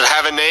 Does it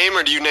have a name,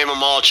 or do you name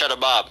them all Cheddar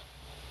Bob?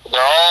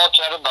 They're all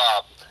Cheddar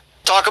Bob.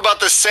 Talk about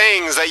the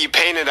sayings that you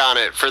painted on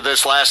it for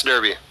this last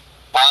derby.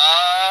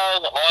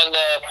 On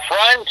the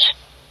front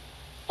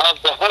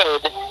of the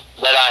hood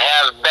that I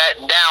have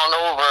bent down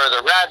over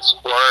the Rat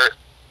Sport,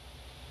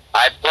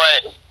 I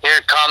put,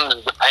 "Here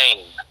comes the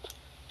pain."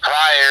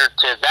 Prior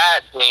to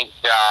that paint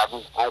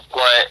job, I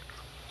put,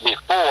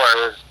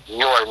 "Before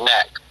your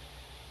neck."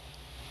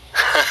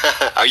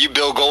 Are you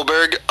Bill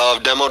Goldberg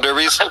of demo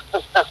derbies?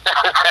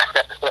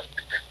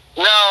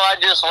 No, I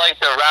just like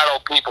to rattle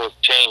people's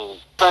chains.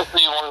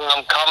 Especially when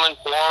I'm coming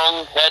for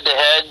them head to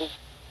head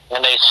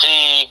and they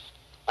see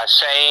a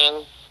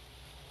saying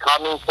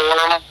coming for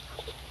them,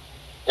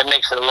 it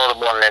makes it a little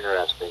more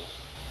interesting.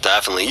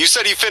 Definitely. You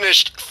said you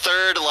finished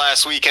third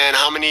last weekend.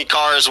 How many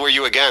cars were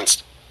you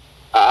against?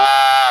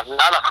 Not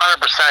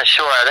 100%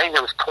 sure. I think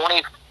there was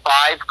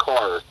 25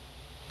 cars.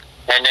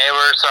 And they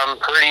were some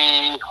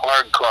pretty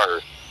hard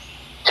cars.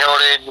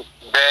 Tilted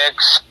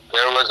Vicks.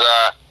 There was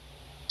a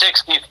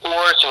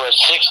 64 to a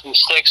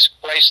 66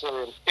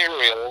 Chrysler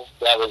Imperial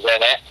that was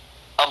in it.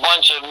 A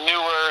bunch of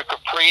newer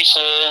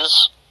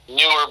Caprices,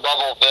 newer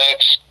Bubble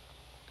Vicks.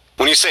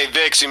 When you say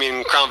Vicks, you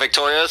mean Crown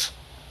Victorias?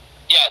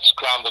 Yes,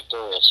 Crown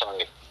Victoria,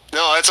 sorry.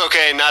 No, it's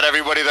okay. Not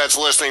everybody that's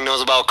listening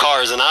knows about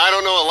cars, and I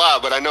don't know a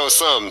lot, but I know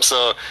some,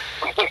 so...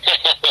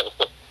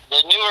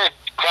 The newer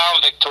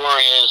Crown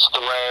Victorias, to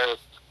where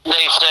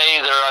they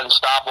say they're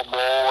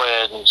unstoppable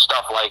and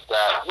stuff like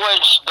that.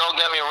 Which, don't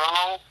get me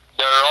wrong,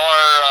 there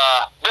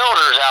are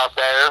builders out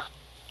there,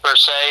 per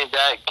se,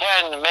 that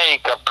can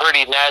make a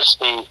pretty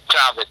nasty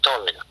Crown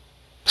Victoria.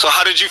 So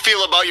how did you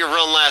feel about your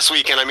run last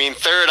weekend? I mean,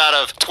 third out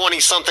of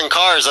 20-something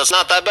cars, that's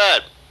not that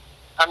bad.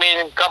 I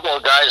mean, a couple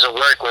of guys at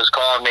work was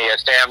calling me a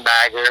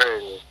sandbagger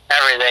and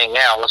everything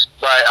else,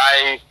 but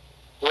I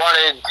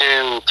wanted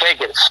to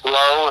take it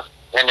slow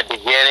in the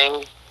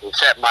beginning and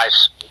set my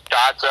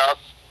shots up.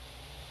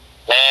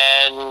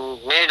 And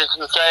needless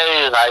to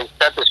say, I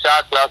set the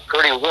shots up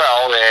pretty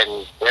well,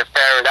 and it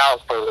fared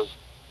out for the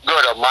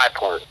good of my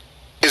part.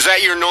 Is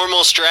that your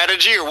normal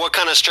strategy, or what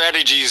kind of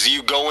strategies do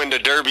you go into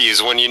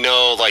derbies when you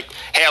know, like,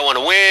 hey, I want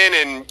to win,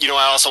 and, you know,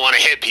 I also want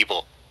to hit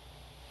people?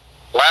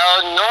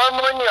 Well,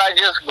 normally I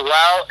just go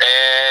out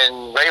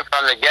and right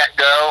from the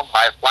get-go,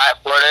 I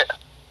flat-foot it.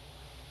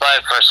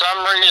 But for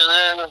some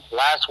reason,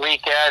 last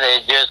weekend,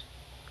 it just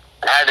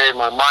had it in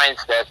my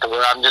mindset to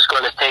where I'm just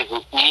going to take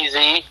it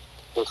easy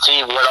to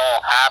see what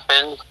all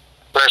happens,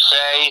 per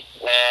se,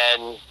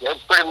 and it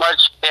pretty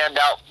much panned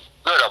out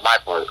good on my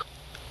part.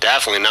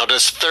 Definitely. Now,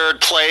 does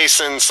third place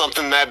and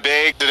something that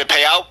big, did it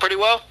pay out pretty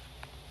well?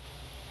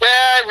 Yeah,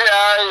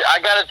 I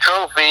got a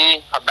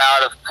trophy,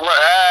 about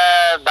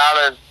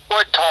a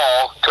foot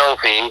tall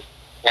trophy,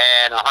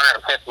 and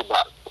 $150.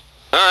 All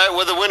right,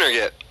 what'd the winner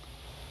get?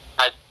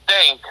 I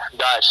think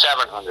got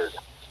 $700.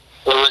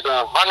 It was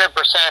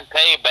 100%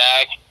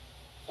 payback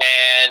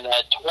and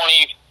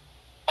 25,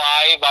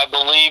 I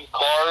believe,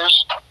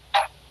 cars.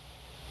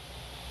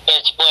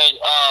 It split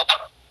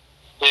up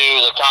to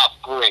the top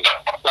three.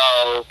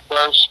 So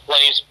first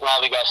place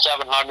probably got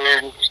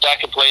 $700,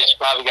 second place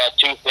probably got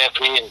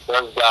 $250, and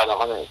third got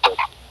 $150.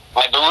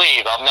 I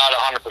believe. I'm not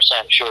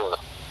 100% sure.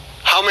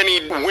 How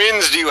many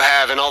wins do you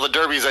have in all the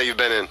derbies that you've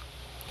been in?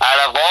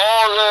 Out of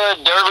all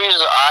the derbies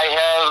I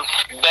have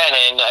been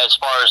in, as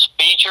far as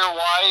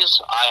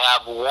feature-wise, I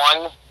have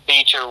one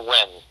feature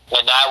win.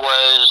 And that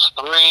was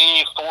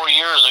 3-4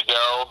 years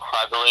ago,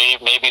 I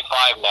believe, maybe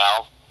 5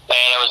 now. And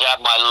it was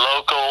at my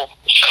local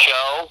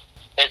show.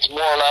 It's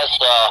more or less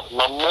a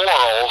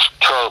memorial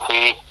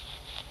trophy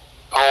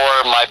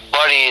for my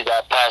buddy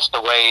that passed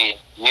away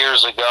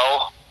years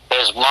ago.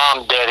 His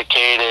mom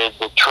dedicated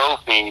the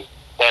trophy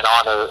in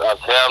honor of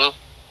him.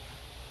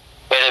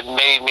 And it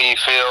made me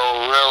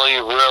feel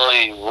really,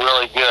 really,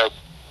 really good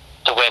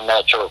to win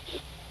that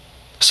trophy.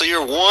 So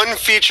your one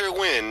feature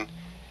win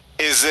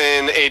is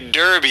in a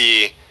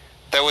derby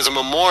that was a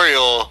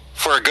memorial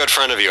for a good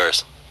friend of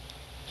yours.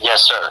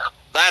 Yes, sir.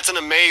 That's an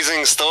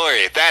amazing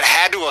story. That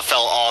had to have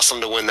felt awesome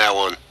to win that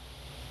one.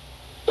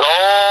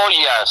 Oh,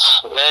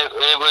 yes.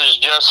 It was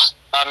just,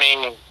 I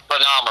mean,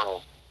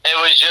 phenomenal. It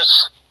was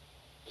just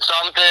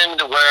something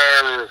to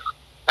where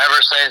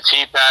ever since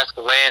he passed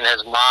away and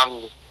his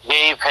mom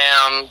gave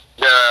him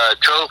the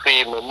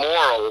trophy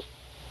memorial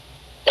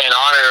in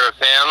honor of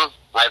him.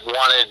 I've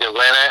wanted to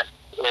win it.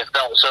 It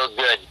felt so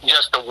good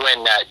just to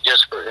win that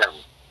just for him.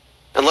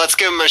 And let's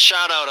give him a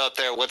shout-out up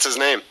there. What's his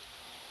name?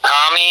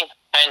 Tommy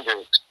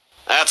Hendricks.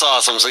 That's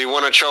awesome. So you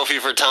won a trophy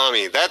for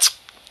Tommy. That's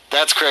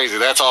crazy.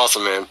 That's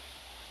awesome, man.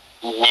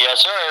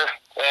 Yes, sir.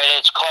 And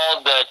it's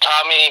called the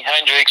Tommy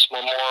Hendricks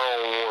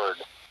Memorial Award.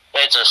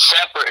 It's a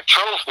separate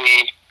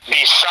trophy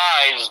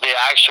besides the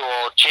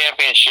actual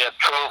championship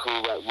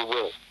trophy that you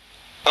win.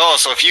 Oh,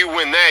 so if you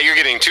win that, you're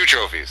getting 2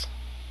 trophies.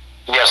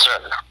 Yes,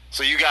 sir.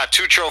 So you got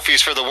 2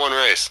 trophies for the one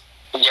race.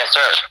 Yes,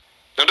 sir.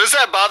 Now, does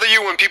that bother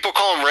you when people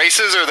call them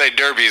races or are they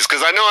derbies?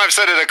 Because I know I've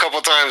said it a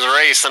couple times,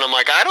 race, and I'm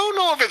like, I don't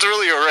know if it's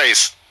really a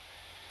race.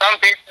 Some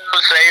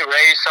people say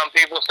race, some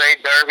people say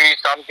derby,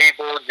 some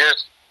people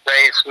just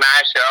say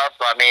smash up.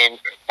 I mean,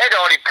 it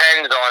all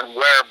depends on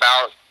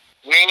whereabouts.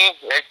 Me,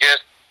 it's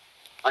just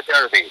a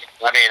derby.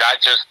 I mean,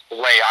 that's just the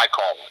way I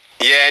call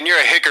it. Yeah, and you're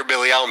a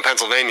hickerbilly out in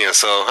Pennsylvania,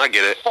 so I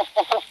get it.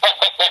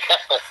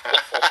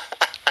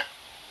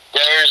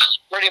 There's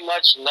pretty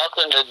much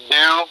nothing to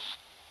do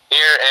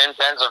here in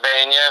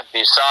Pennsylvania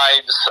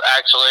besides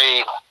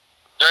actually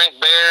drink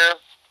beer,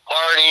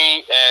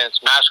 party, and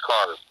smash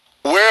cars.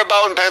 Where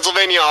about in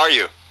Pennsylvania are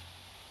you?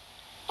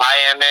 I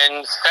am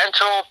in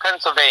central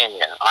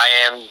Pennsylvania. I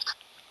am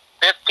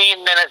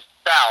 15 minutes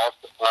south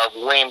of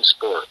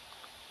Williamsport,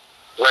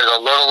 where the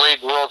Little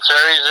League World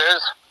Series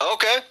is.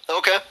 Okay.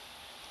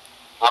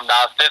 I'm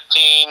about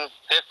 15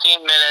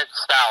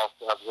 minutes south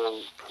of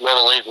the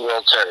Little League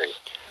World Series.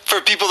 For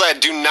people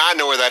that do not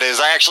know where that is,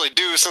 I actually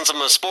do, since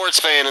I'm a sports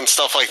fan and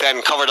stuff like that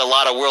and covered a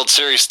lot of World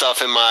Series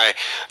stuff in my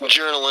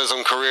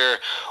journalism career.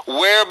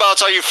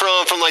 Whereabouts are you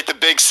from like the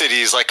big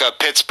cities like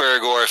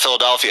Pittsburgh or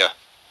Philadelphia?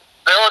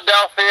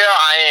 Philadelphia,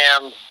 I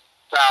am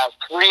about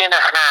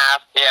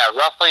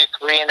roughly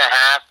 3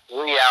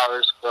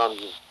 hours from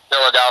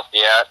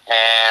Philadelphia,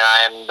 and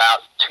I'm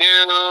about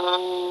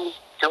 2.5,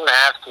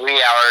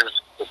 3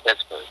 hours to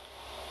Pittsburgh.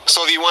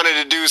 So if you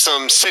wanted to do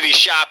some city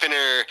shopping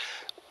or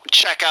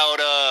check out,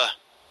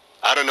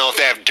 I don't know if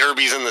they have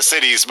derbies in the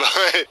cities,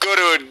 but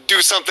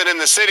do something in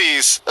the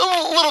cities, a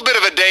little bit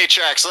of a day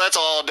trek, so that's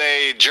an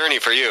all-day journey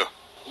for you.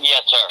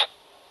 Yes, sir.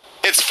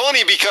 It's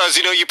funny because,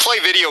 you play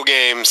video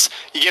games,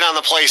 you get on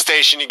the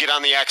PlayStation, you get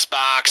on the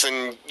Xbox,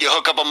 and you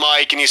hook up a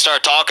mic and you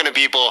start talking to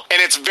people,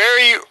 and it's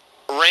very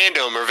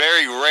random or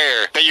very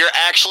rare that you're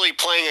actually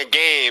playing a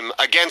game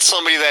against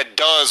somebody that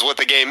does what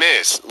the game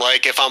is.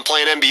 Like if I'm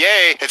playing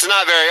NBA, it's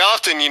not very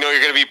often, you're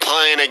going to be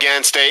playing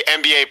against a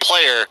NBA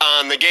player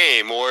on the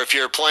game. Or if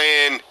you're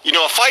playing,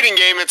 a fighting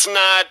game, it's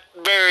not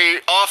very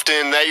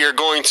often that you're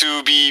going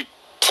to be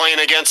playing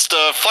against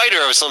a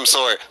fighter of some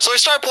sort. So I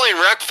started playing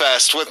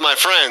Wreckfest with my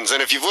friends,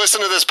 and if you've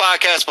listened to this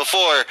podcast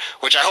before,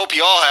 which I hope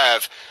you all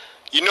have,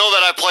 you know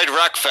that I played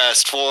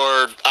Wreckfest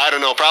for,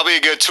 probably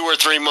a good 2 or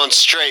 3 months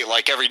straight,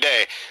 like every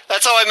day.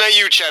 That's how I met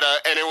you,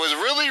 Cheddar, and it was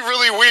really,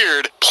 really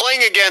weird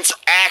playing against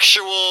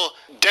actual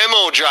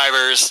demo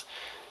drivers.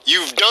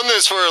 You've done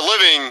this for a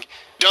living,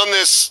 done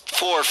this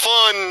for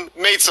fun,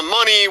 made some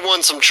money,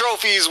 won some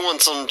trophies, won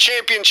some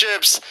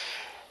championships,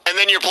 and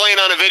then you're playing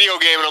on a video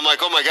game, and I'm like,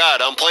 oh my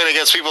god, I'm playing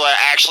against people that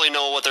actually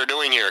know what they're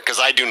doing here, because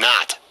I do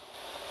not.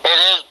 It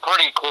is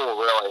pretty cool,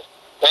 really.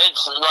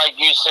 It's, like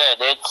you said,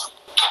 it's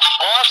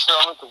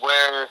awesome to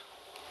where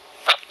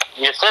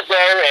you sit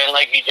there and,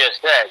 like you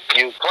just said,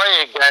 you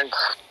play against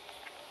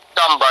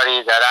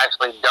somebody that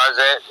actually does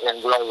it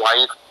in real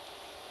life,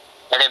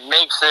 and it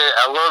makes it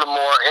a little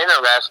more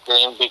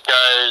interesting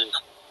because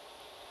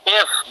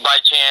if by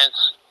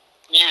chance,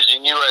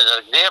 using you as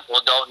an example,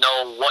 don't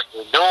know what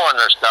you're doing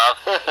or stuff,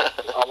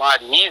 it's a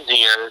lot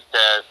easier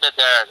to sit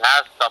there and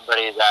ask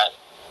somebody that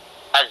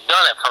has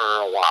done it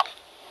for a while.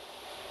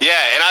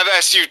 Yeah, and I've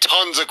asked you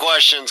tons of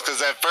questions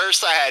because at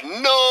first I had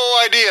no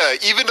idea,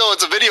 even though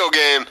it's a video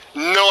game,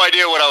 no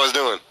idea what I was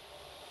doing.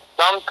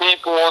 Some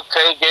people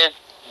take it,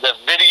 the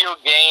video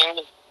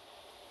games,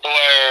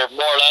 where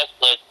more or less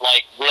it's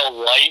like real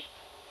life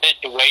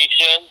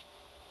situation.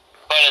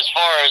 But as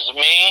far as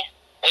me,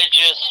 it's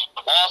just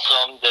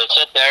awesome to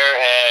sit there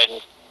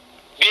and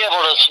be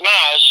able to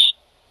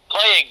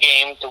play a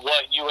game to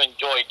what you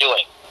enjoy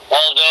doing.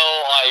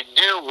 Although I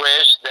do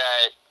wish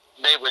that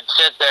they would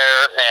sit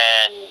there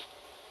and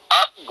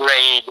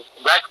upgrade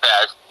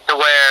Wreckfest to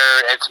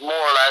where it's more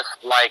or less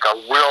like a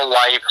real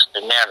life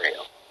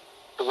scenario,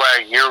 to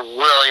where you're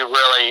really,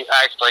 really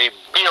actually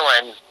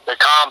feeling the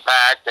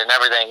compact and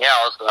everything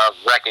else of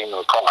wrecking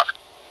the car.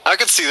 I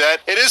could see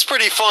that. It is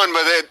pretty fun,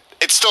 but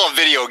it's still a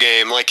video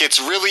game. Like, it's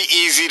really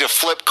easy to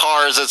flip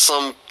cars at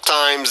some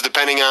times,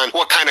 depending on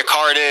what kind of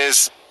car it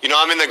is.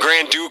 I'm in the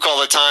Grand Duke all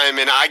the time,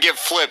 and I get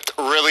flipped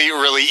really,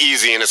 really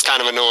easy, and it's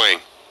kind of annoying.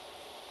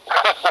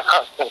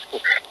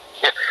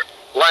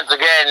 Once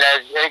again,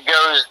 it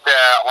goes to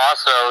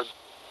also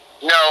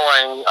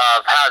knowing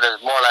of how to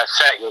more or less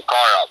set your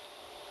car up.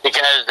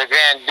 Because the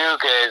Grand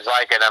Duke is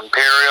like an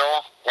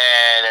Imperial,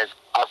 and it's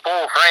a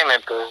full-frame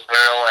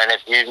Imperial, and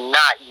if you're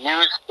not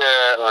used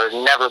to or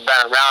never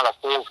been around a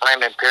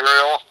full-frame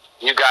Imperial,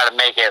 you got to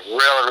make it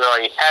really,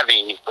 really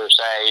heavy, per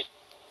se,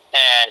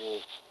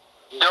 and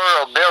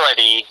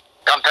durability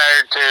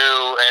compared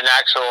to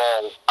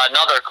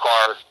another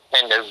car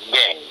in the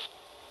game.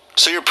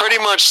 So you're pretty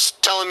much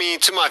telling me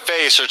to my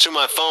face or to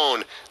my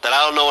phone that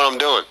I don't know what I'm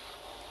doing.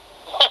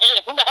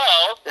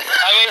 No,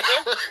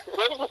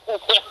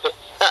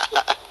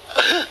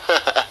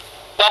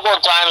 couple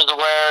of times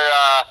where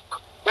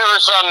there were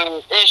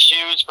some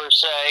issues, per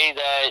se,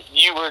 that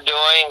you were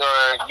doing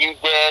or you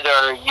did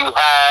or you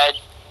had,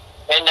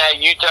 and that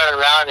you turn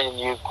around and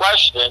you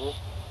question,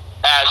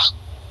 ask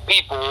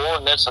people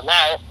and this and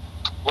that,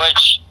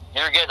 which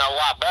you're getting a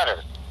lot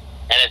better.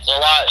 And it's a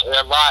lot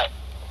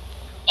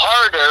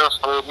harder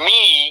for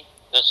me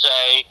to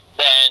say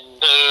than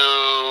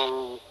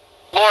to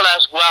more or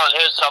less go out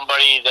and hit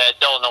somebody that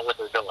don't know what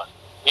they're doing.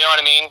 You know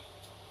what I mean?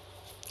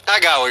 I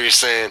got what you're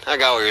saying.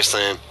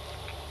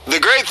 The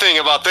great thing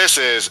about this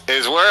is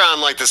we're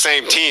on like the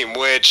same team,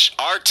 which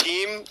our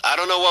team, I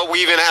don't know what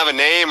we even have a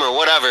name or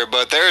whatever,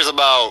 but there's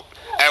about,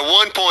 at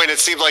one point it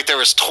seemed like there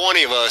was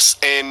 20 of us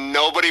and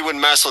nobody would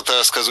mess with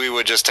us because we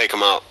would just take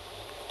them out.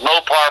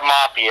 Mopar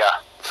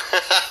Mafia.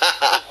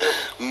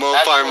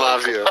 Mopar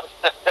Mafia.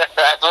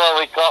 That's what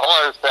we call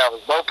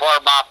ourselves,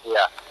 Mopar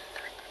Mafia.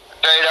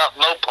 Straight up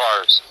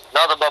Mopars.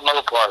 Nothing but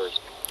Mopars.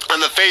 On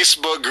the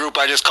Facebook group,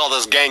 I just called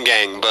us Gang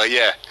Gang, but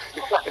yeah.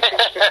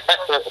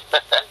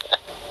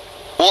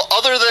 Well,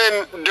 other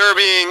than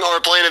derbying or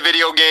playing a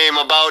video game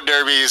about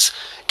derbies,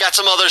 got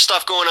some other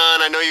stuff going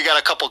on. I know you got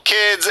a couple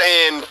kids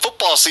and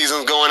football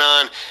season's going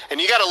on,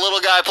 and you got a little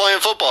guy playing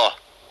football.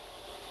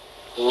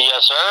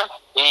 Yes, sir.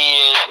 He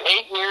is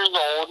 8 years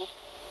old,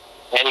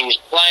 and he's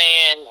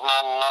playing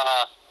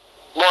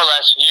more or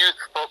less youth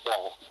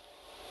football.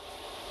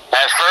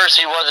 At first,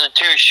 he wasn't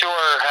too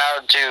sure how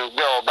to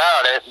go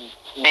about it,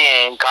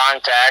 being in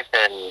contact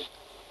and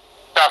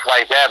stuff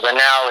like that, but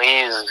now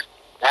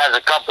has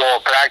a couple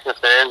of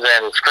practices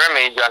and a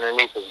scrimmage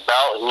underneath his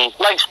belt. He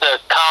likes the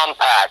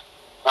compact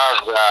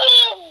of the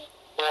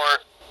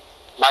sport.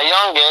 My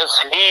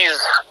youngest,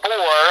 he's 4,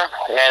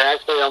 and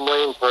actually I'm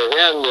waiting for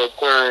him to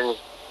turn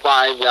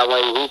 5. That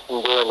way he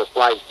can do in the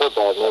flag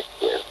football next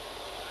year.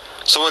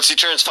 So once he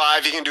turns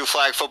 5, he can do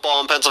flag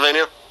football in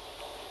Pennsylvania?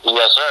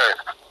 Yes, sir.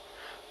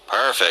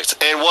 Perfect.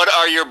 And what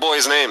are your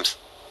boys' names?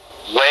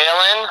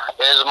 Waylon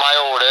is my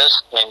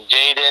oldest, and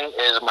Jaden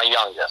is my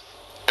youngest.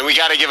 And we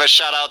got to give a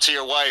shout out to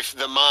your wife,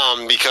 the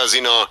mom, because,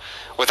 you know,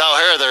 without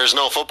her, there's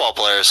no football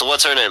player. So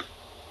what's her name?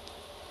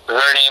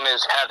 Her name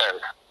is Heather.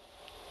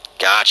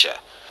 Gotcha. And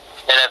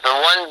if it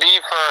wouldn't be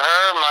for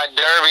her, my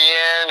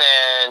derbying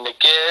and the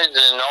kids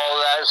and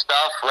all that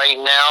stuff right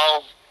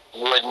now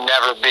would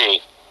never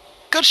be.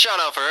 Good shout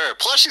out for her.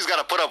 Plus, she's got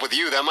to put up with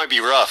you. That might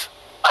be rough.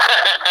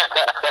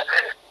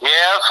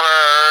 Yeah,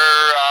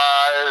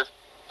 for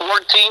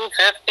 14,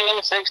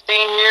 15,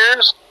 16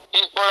 years,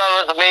 she's put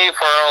up with me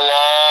for a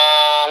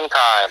long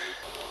time.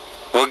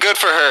 Well, good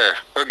for her.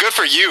 Or good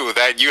for you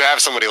that you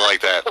have somebody like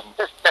that. It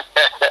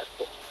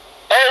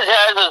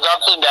has its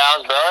ups and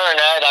downs, but other than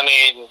that, I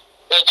mean,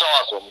 it's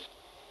awesome.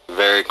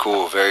 Very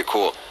cool, very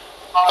cool.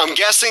 I'm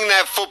guessing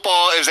that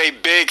football is a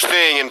big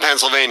thing in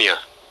Pennsylvania.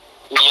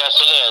 Yes,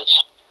 it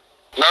is.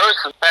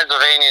 Most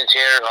Pennsylvanians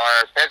here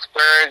are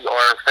Pittsburgh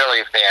or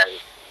Philly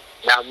fans.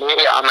 Now, me,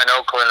 I'm an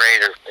Oakland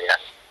Raiders fan.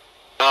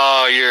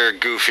 Oh, you're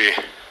goofy.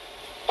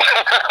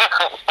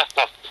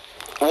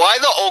 Why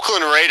the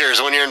Oakland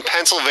Raiders when you're in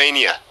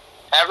Pennsylvania?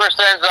 Ever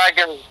since I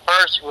can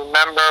first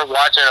remember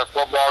watching a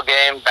football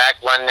game back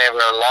when they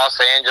were in Los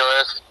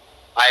Angeles,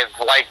 I've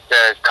liked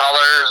the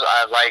colors.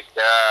 I've liked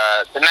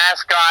the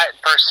mascot,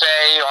 per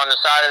se, on the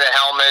side of the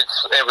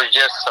helmets. It was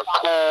just a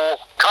cool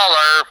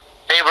color.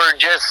 They were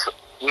just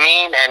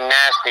mean and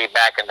nasty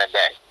back in the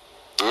day.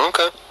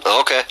 Okay.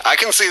 I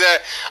can see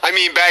that. I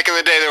mean, back in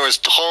the day, there was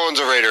tons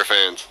of Raider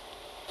fans.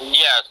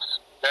 Yes.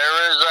 There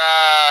was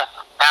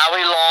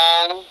Howie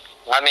Long.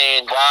 I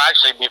mean, well,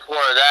 actually, before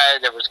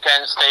that, there was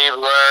Ken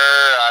Stabler.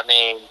 I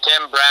mean,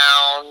 Tim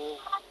Brown.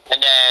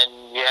 And then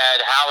you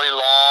had Howie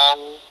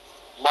Long,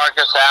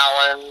 Marcus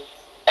Allen.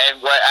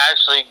 And what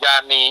actually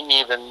got me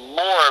even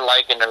more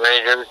liking the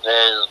Raiders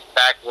is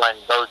back when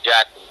Bo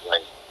Jackson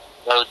played.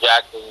 Bo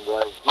Jackson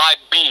was my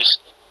beast,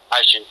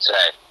 I should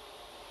say.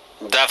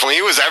 Definitely.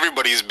 He was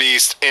everybody's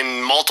beast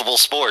in multiple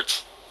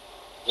sports.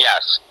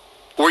 Yes.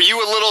 Were you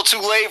a little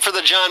too late for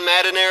the John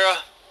Madden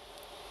era?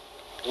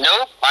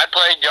 Nope. I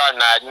played John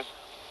Madden.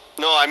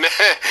 No, I meant...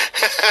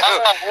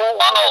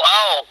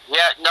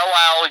 Yeah, no,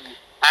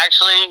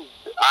 actually,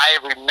 I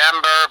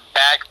remember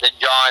back the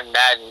John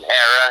Madden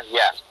era,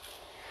 yes.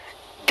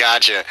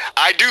 Gotcha.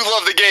 I do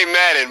love the game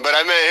Madden, but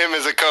I meant him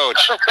as a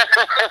coach.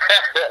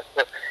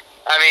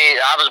 I mean,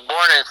 I was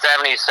born in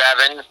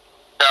 77,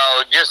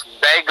 so just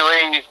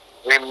vaguely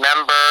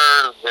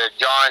remember the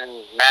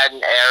John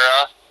Madden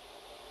era,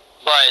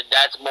 but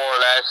that's more or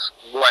less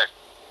what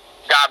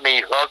got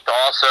me hooked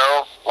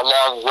also,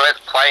 along with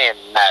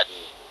playing Madden.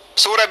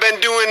 So what I've been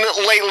doing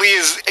lately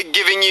is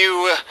giving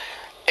you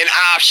an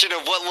option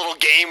of what little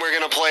game we're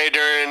going to play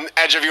during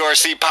Edge of Your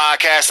Seat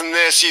podcast, and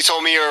this, you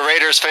told me you're a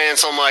Raiders fan,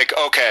 so I'm like,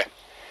 okay,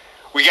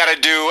 we got to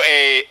do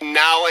a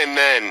now and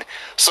then.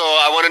 So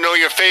I want to know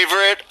your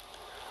favorite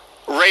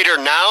Raider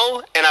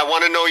now, and I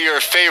want to know your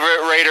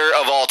favorite Raider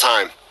of all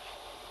time.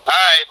 All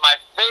right, my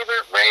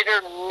favorite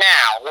Raider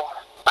now,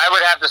 I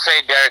would have to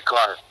say Derek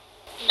Carr.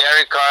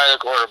 Derek Carr, the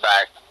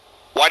quarterback.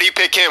 Why do you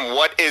pick him?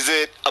 What is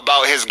it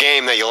about his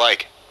game that you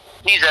like?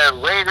 He's a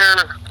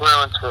Raider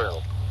through and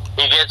through.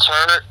 He gets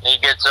hurt, he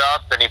gets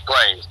up, and he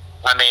plays.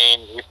 I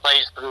mean, he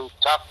plays through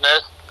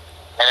toughness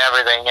and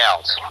everything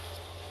else.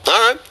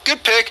 All right,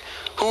 good pick.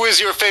 Who is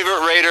your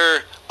favorite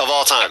Raider of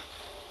all time?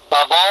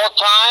 Of all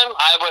time,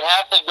 I would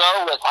have to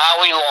go with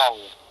Howie Long,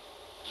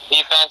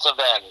 defensive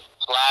end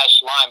 /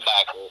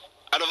 linebacker.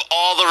 Out of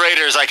all the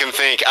Raiders I can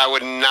think, I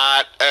would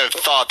not have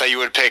thought that you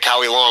would pick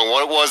Howie Long.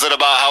 What was it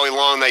about Howie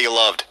Long that you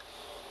loved?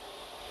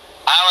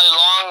 Howie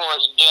Long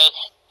was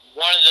just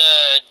one of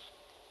the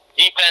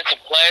defensive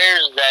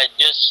players that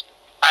just,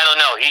 I don't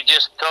know, he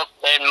just took,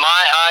 in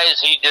my eyes,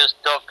 he just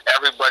took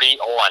everybody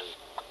on.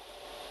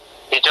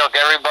 He took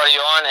everybody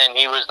on, and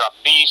he was a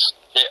beast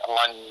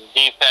on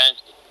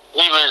defense.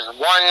 He was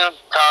one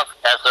tough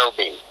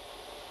SOB.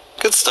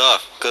 Good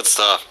stuff. Good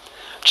stuff.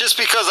 Just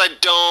because I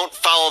don't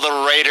follow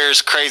the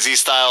Raiders' crazy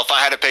style, if I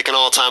had to pick an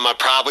all-time, I'd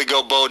probably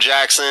go Bo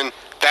Jackson.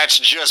 That's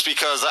just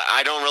because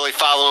I don't really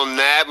follow him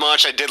that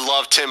much. I did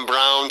love Tim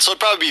Brown, so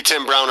it'd probably be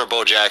Tim Brown or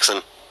Bo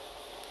Jackson.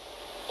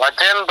 But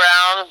Tim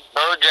Brown,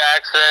 Bo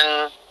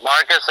Jackson,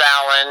 Marcus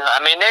Allen,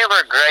 I mean, they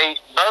were great.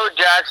 Bo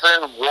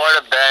Jackson would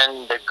have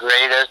been the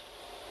greatest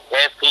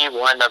if he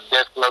wouldn't have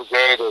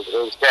dislocated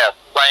his hip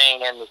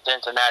playing in the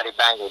Cincinnati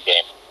Bengals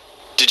game.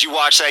 Did you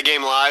watch that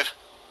game live?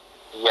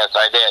 Yes,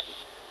 I did.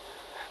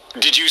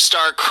 Did you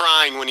start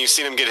crying when you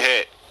seen him get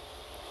hit?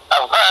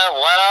 Well,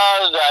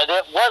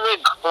 I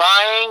wasn't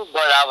crying,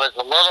 but I was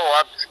a little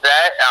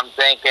upset. I'm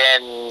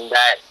thinking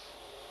that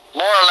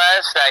more or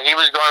less that he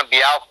was going to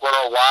be out for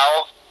a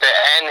while to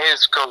end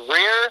his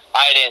career.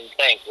 I didn't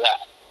think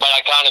that, but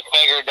I kind of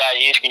figured that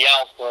he'd be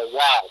out for a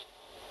while.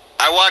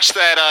 I watched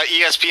that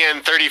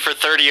ESPN 30 for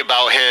 30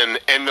 about him,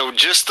 and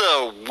just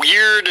the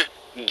weird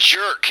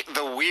jerk,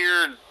 the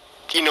weird,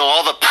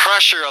 all the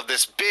pressure of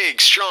this big,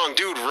 strong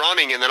dude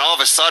running, and then all of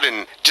a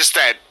sudden, just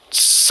that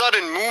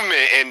sudden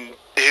movement, and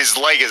his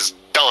leg is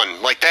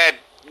done. Like that,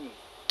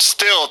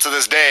 still to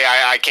this day,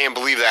 I can't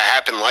believe that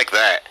happened like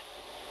that.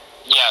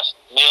 Yes,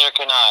 neither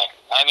can I.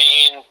 I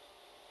mean,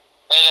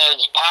 and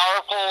as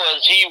powerful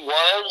as he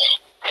was,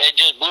 it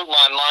just blew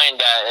my mind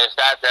that it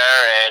sat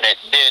there and it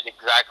did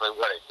exactly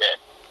what it did.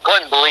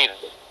 Couldn't believe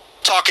it.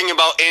 Talking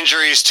about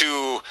injuries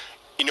to,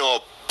 a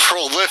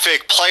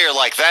prolific player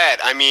like that,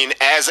 I mean,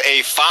 as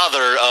a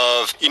father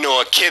of,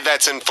 a kid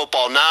that's in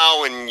football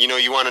now and,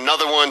 you want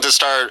another one to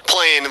start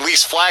playing at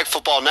least flag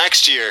football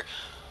next year,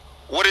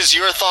 what is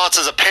your thoughts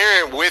as a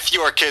parent with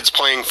your kids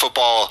playing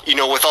football,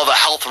 with all the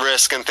health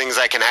risk and things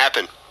that can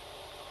happen?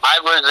 I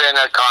was in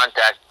a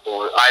contact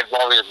sport. I've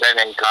always been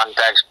in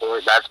contact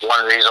sport. That's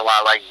one reason why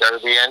I like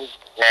derbying.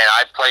 And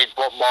I played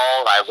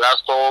football, I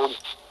wrestled,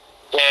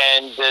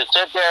 and to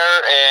sit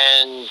there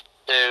and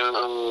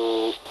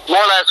to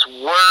more or less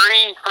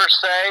worry, per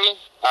se,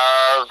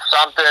 of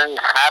something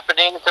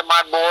happening to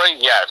my boy,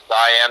 yes,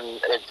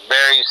 it's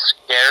very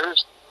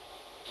scarce.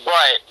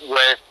 But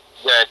with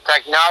the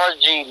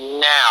technology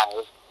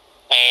now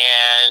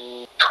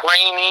and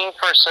training,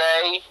 per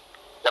se,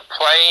 the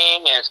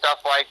playing and stuff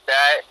like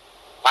that,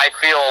 I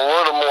feel a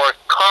little more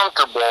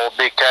comfortable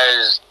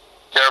because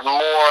they're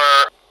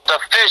more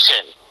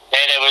sufficient.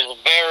 And it was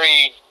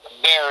very,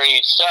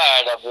 very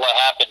sad of what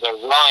happened to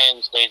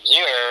Ryan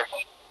Shazier,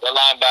 the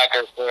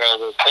linebacker for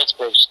the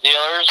Pittsburgh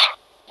Steelers.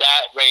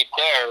 That right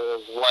there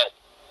is what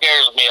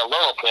scares me a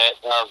little bit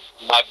of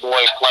my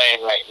boy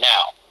playing right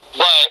now.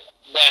 But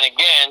then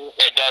again,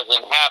 it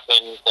doesn't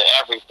happen to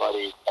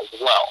everybody as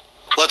well.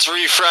 Let's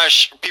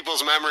refresh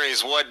people's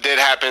memories. What did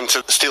happen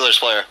to the Steelers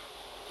player?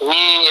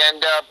 He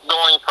ended up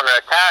going for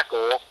a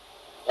tackle,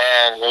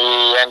 and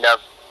he ended up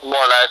more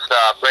or less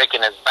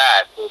breaking his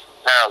back, which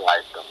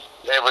paralyzed him.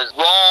 It was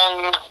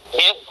wrong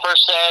hit, per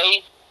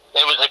se.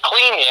 It was a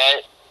clean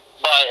hit,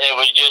 but it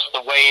was just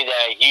the way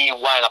that he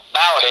went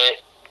about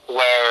it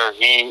where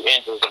he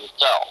injured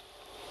himself.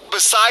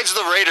 Besides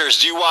the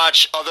Raiders, do you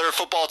watch other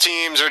football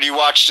teams, or do you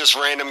watch just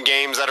random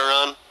games that are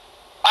on?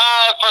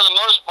 For the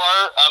most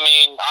part, I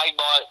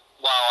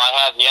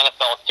had the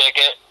NFL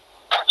ticket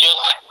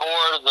just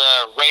for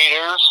the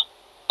Raiders,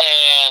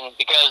 and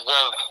because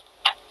of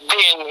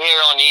being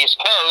here on the East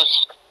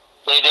Coast,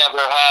 they never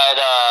had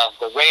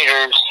the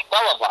Raiders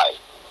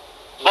televised.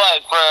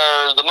 But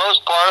for the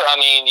most part,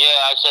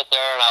 I sit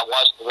there and I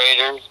watch the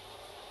Raiders.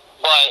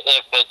 But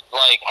if it's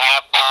like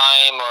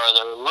halftime or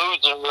they're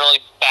losing really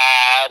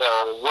bad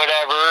or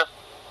whatever,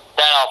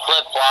 then I'll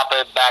flip-flop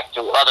it back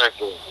to other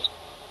games.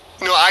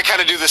 I kind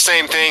of do the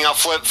same thing. I'll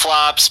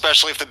flip-flop,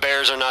 especially if the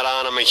Bears are not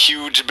on. I'm a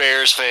huge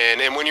Bears fan.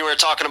 And when you were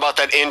talking about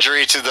that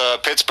injury to the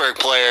Pittsburgh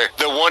player,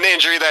 the one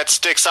injury that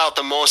sticks out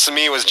the most to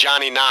me was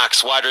Johnny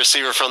Knox, wide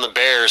receiver from the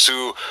Bears,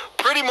 who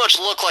pretty much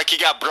looked like he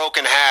got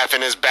broken in half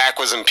and his back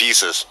was in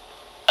pieces.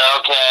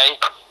 Okay.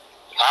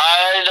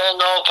 I don't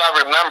know if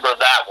I remember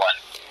that one.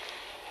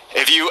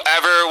 you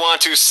ever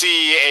want to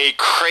see a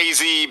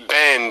crazy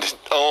bend,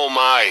 oh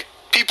my.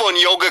 People in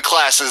yoga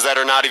classes that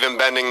are not even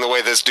bending the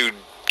way this dude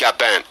got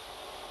bent.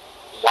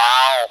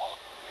 Wow.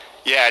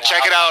 Yeah,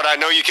 check it out. I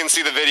know you can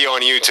see the video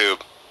on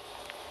YouTube.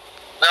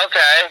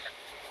 Okay.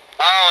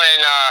 Oh,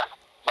 and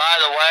by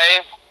the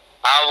way,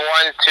 I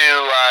want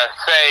to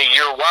say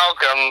you're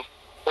welcome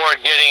for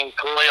getting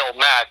Khalil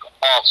Mack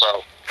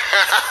also.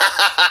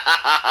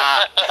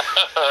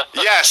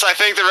 Yes, I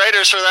thank the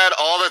Raiders for that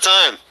all the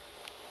time.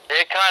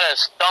 It kind of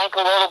stunk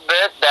a little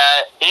bit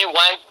that he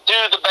went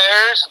to the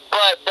Bears,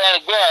 but then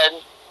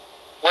again,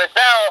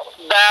 without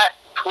that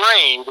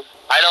trade,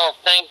 I don't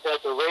think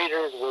that the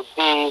Raiders would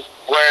be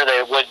where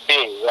they would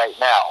be right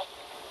now.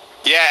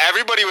 Yeah,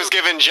 everybody was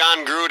giving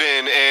John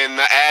Gruden and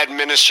the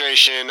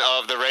administration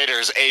of the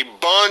Raiders a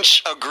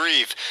bunch of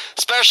grief,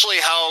 especially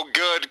how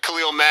good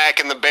Khalil Mack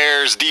and the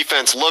Bears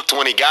defense looked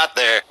when he got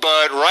there.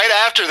 But right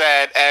after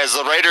that, as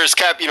the Raiders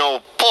kept,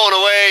 pulling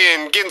away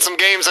and getting some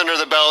games under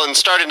the belt and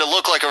starting to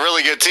look like a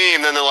really good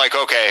team, then they're like,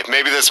 okay,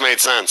 maybe this made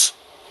sense.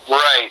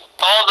 Right.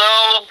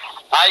 Although,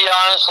 I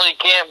honestly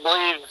can't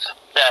believe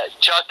that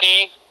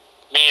Chucky,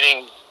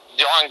 meaning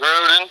John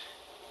Gruden,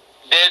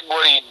 did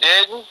what he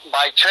did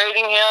by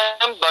trading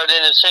him, but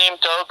in the same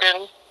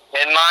token,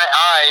 in my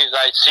eyes,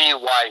 I see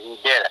why he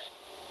did it.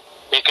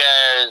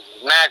 Because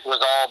Mac was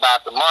all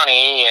about the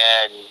money,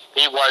 and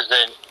he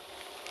wasn't,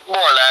 more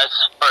or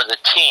less, for the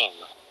team.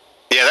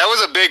 Yeah, that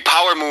was a big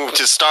power move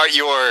to start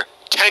your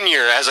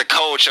tenure as a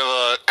coach of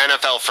a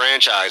NFL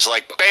franchise.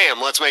 Like,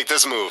 bam, let's make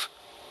this move.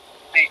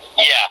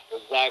 Yeah,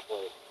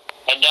 exactly.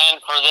 And then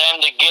for them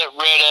to get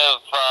rid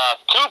of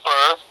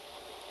Cooper,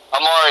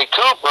 Amari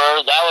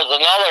Cooper, that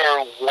was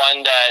another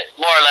one that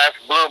more or less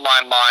blew my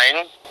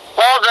mind.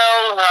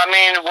 Although,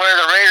 where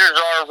the Raiders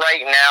are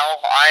right now,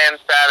 I am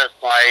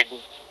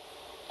satisfied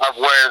of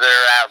where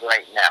they're at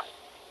right now.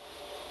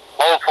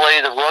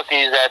 Hopefully the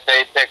rookies that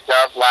they picked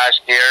up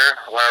last year,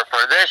 or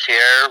for this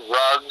year,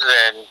 Ruggs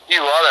and a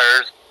few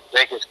others,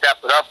 they can step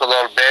it up a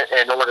little bit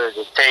in order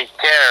to take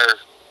care,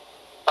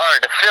 or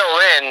to fill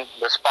in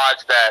the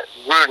spots that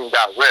Gruden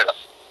got rid of.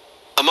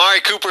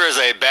 Amari Cooper is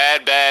a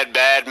bad, bad,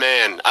 bad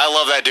man. I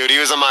love that dude. He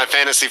was on my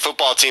fantasy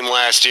football team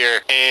last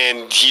year,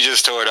 and he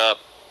just tore it up.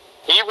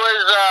 He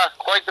was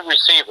quite the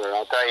receiver,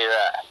 I'll tell you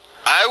that.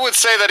 I would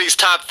say that he's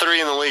top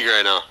 3 in the league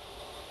right now.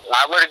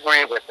 I would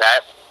agree with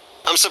that.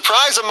 I'm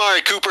surprised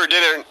Amari Cooper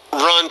didn't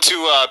run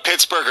to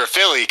Pittsburgh or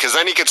Philly, because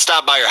then he could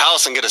stop by your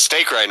house and get a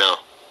steak right now.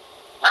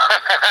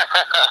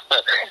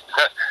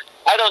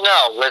 I don't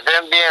know. With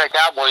him being a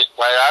Cowboys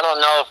player, I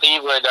don't know if he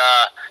would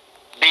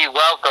be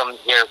welcome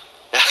here.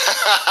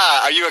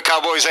 Are you a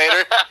Cowboys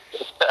hater?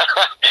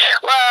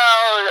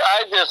 Well,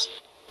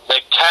 the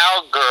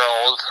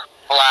Cowgirls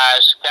 /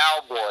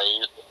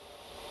 Cowboys,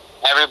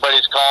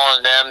 everybody's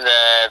calling them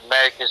the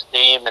America's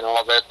team and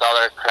all this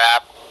other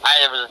crap.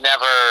 I was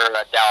never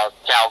a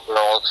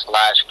Cowgirls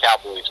 /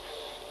 Cowboys.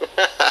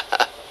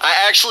 I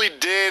actually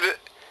did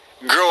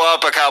grow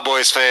up a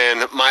Cowboys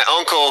fan. My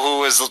uncle, who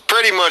was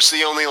pretty much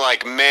the only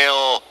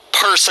male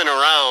person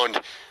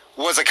around,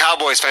 was a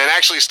Cowboys fan,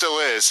 actually still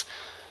is.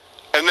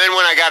 And then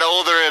when I got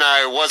older and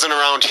I wasn't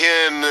around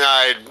him,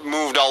 I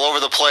moved all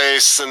over the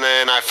place, and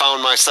then I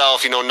found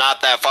myself,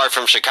 not that far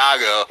from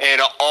Chicago.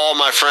 And all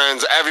my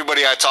friends,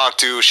 everybody I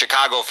talked to,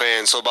 Chicago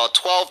fans, so about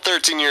 12,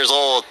 13 years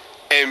old,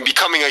 and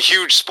becoming a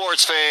huge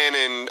sports fan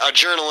and a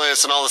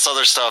journalist and all this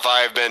other stuff,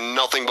 I've been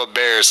nothing but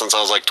Bears since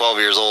I was 12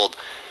 years old.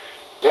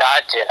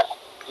 Gotcha.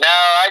 No,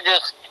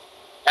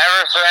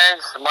 ever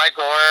since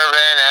Michael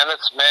Irvin, Emmitt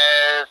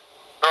Smith,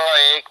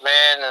 Troy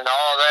Aikman, and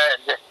all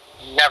that,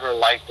 never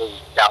liked the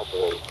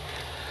Cowboys.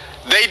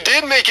 They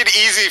did make it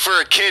easy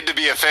for a kid to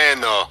be a fan,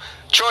 though.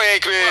 Troy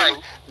Aikman,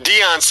 right.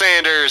 Deion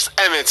Sanders,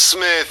 Emmitt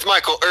Smith,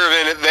 Michael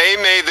Irvin, they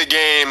made the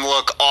game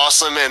look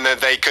awesome and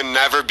that they could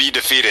never be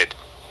defeated.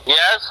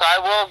 Yes, I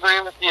will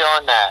agree with you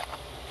on that.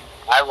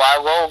 I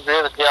will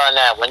agree with you on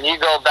that. When you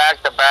go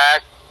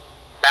back-to-back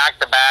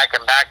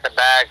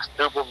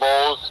Super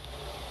Bowls,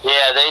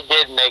 yeah, they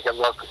did make it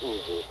look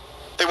easy.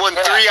 They won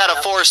 3 out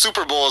of 4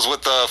 Super Bowls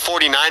with the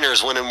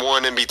 49ers winning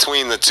one in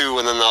between the two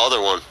and then the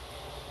other one.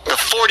 The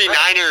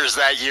 49ers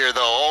that year,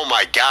 though, oh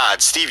my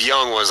God, Steve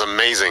Young was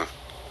amazing.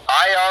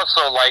 I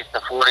also liked the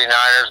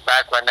 49ers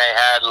back when they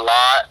had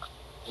Lott,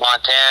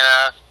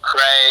 Montana,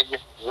 Craig,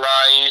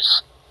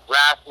 Rice,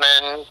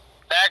 Rathman.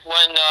 Back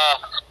when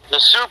the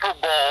Super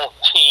Bowl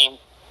team,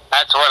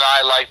 that's what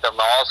I liked them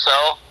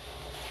also.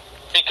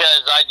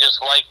 Because I just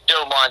liked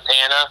Joe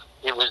Montana.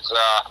 He was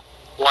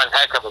one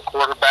heck of a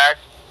quarterback.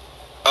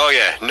 Oh,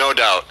 yeah, no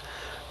doubt.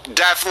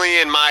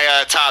 Definitely in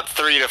my top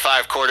 3 to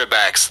 5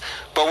 quarterbacks.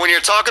 But when you're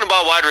talking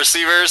about wide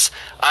receivers,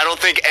 I don't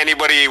think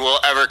anybody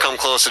will ever come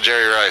close to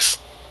Jerry Rice.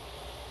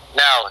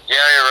 No,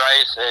 Jerry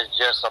Rice is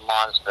just a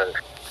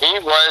monster. He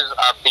was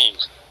a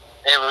beast.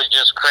 It was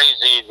just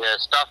crazy, the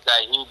stuff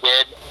that he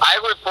did. I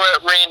would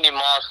put Randy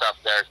Moss up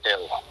there,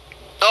 too.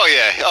 Oh,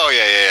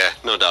 yeah.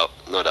 No doubt.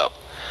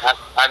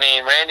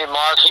 Randy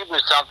Moss, he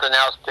was something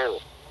else,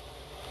 too.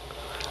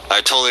 I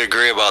totally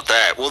agree about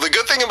that. Well, the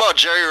good thing about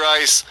Jerry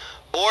Rice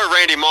or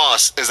Randy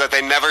Moss is that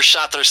they never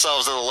shot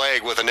themselves in the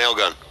leg with a nail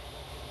gun.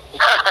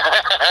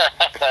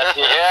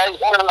 Yeah, you're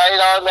right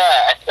on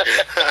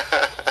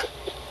that.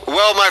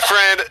 Well, my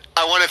friend,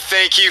 I want to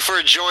thank you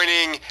for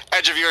joining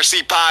Edge of Your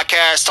Seat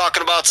podcast,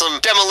 talking about some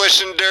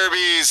demolition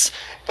derbies,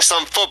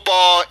 some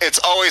football. It's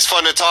always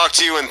fun to talk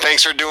to you, and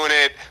thanks for doing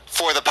it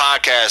for the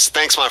podcast.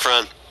 Thanks, my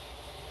friend.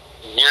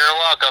 You're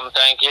welcome.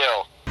 Thank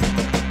you.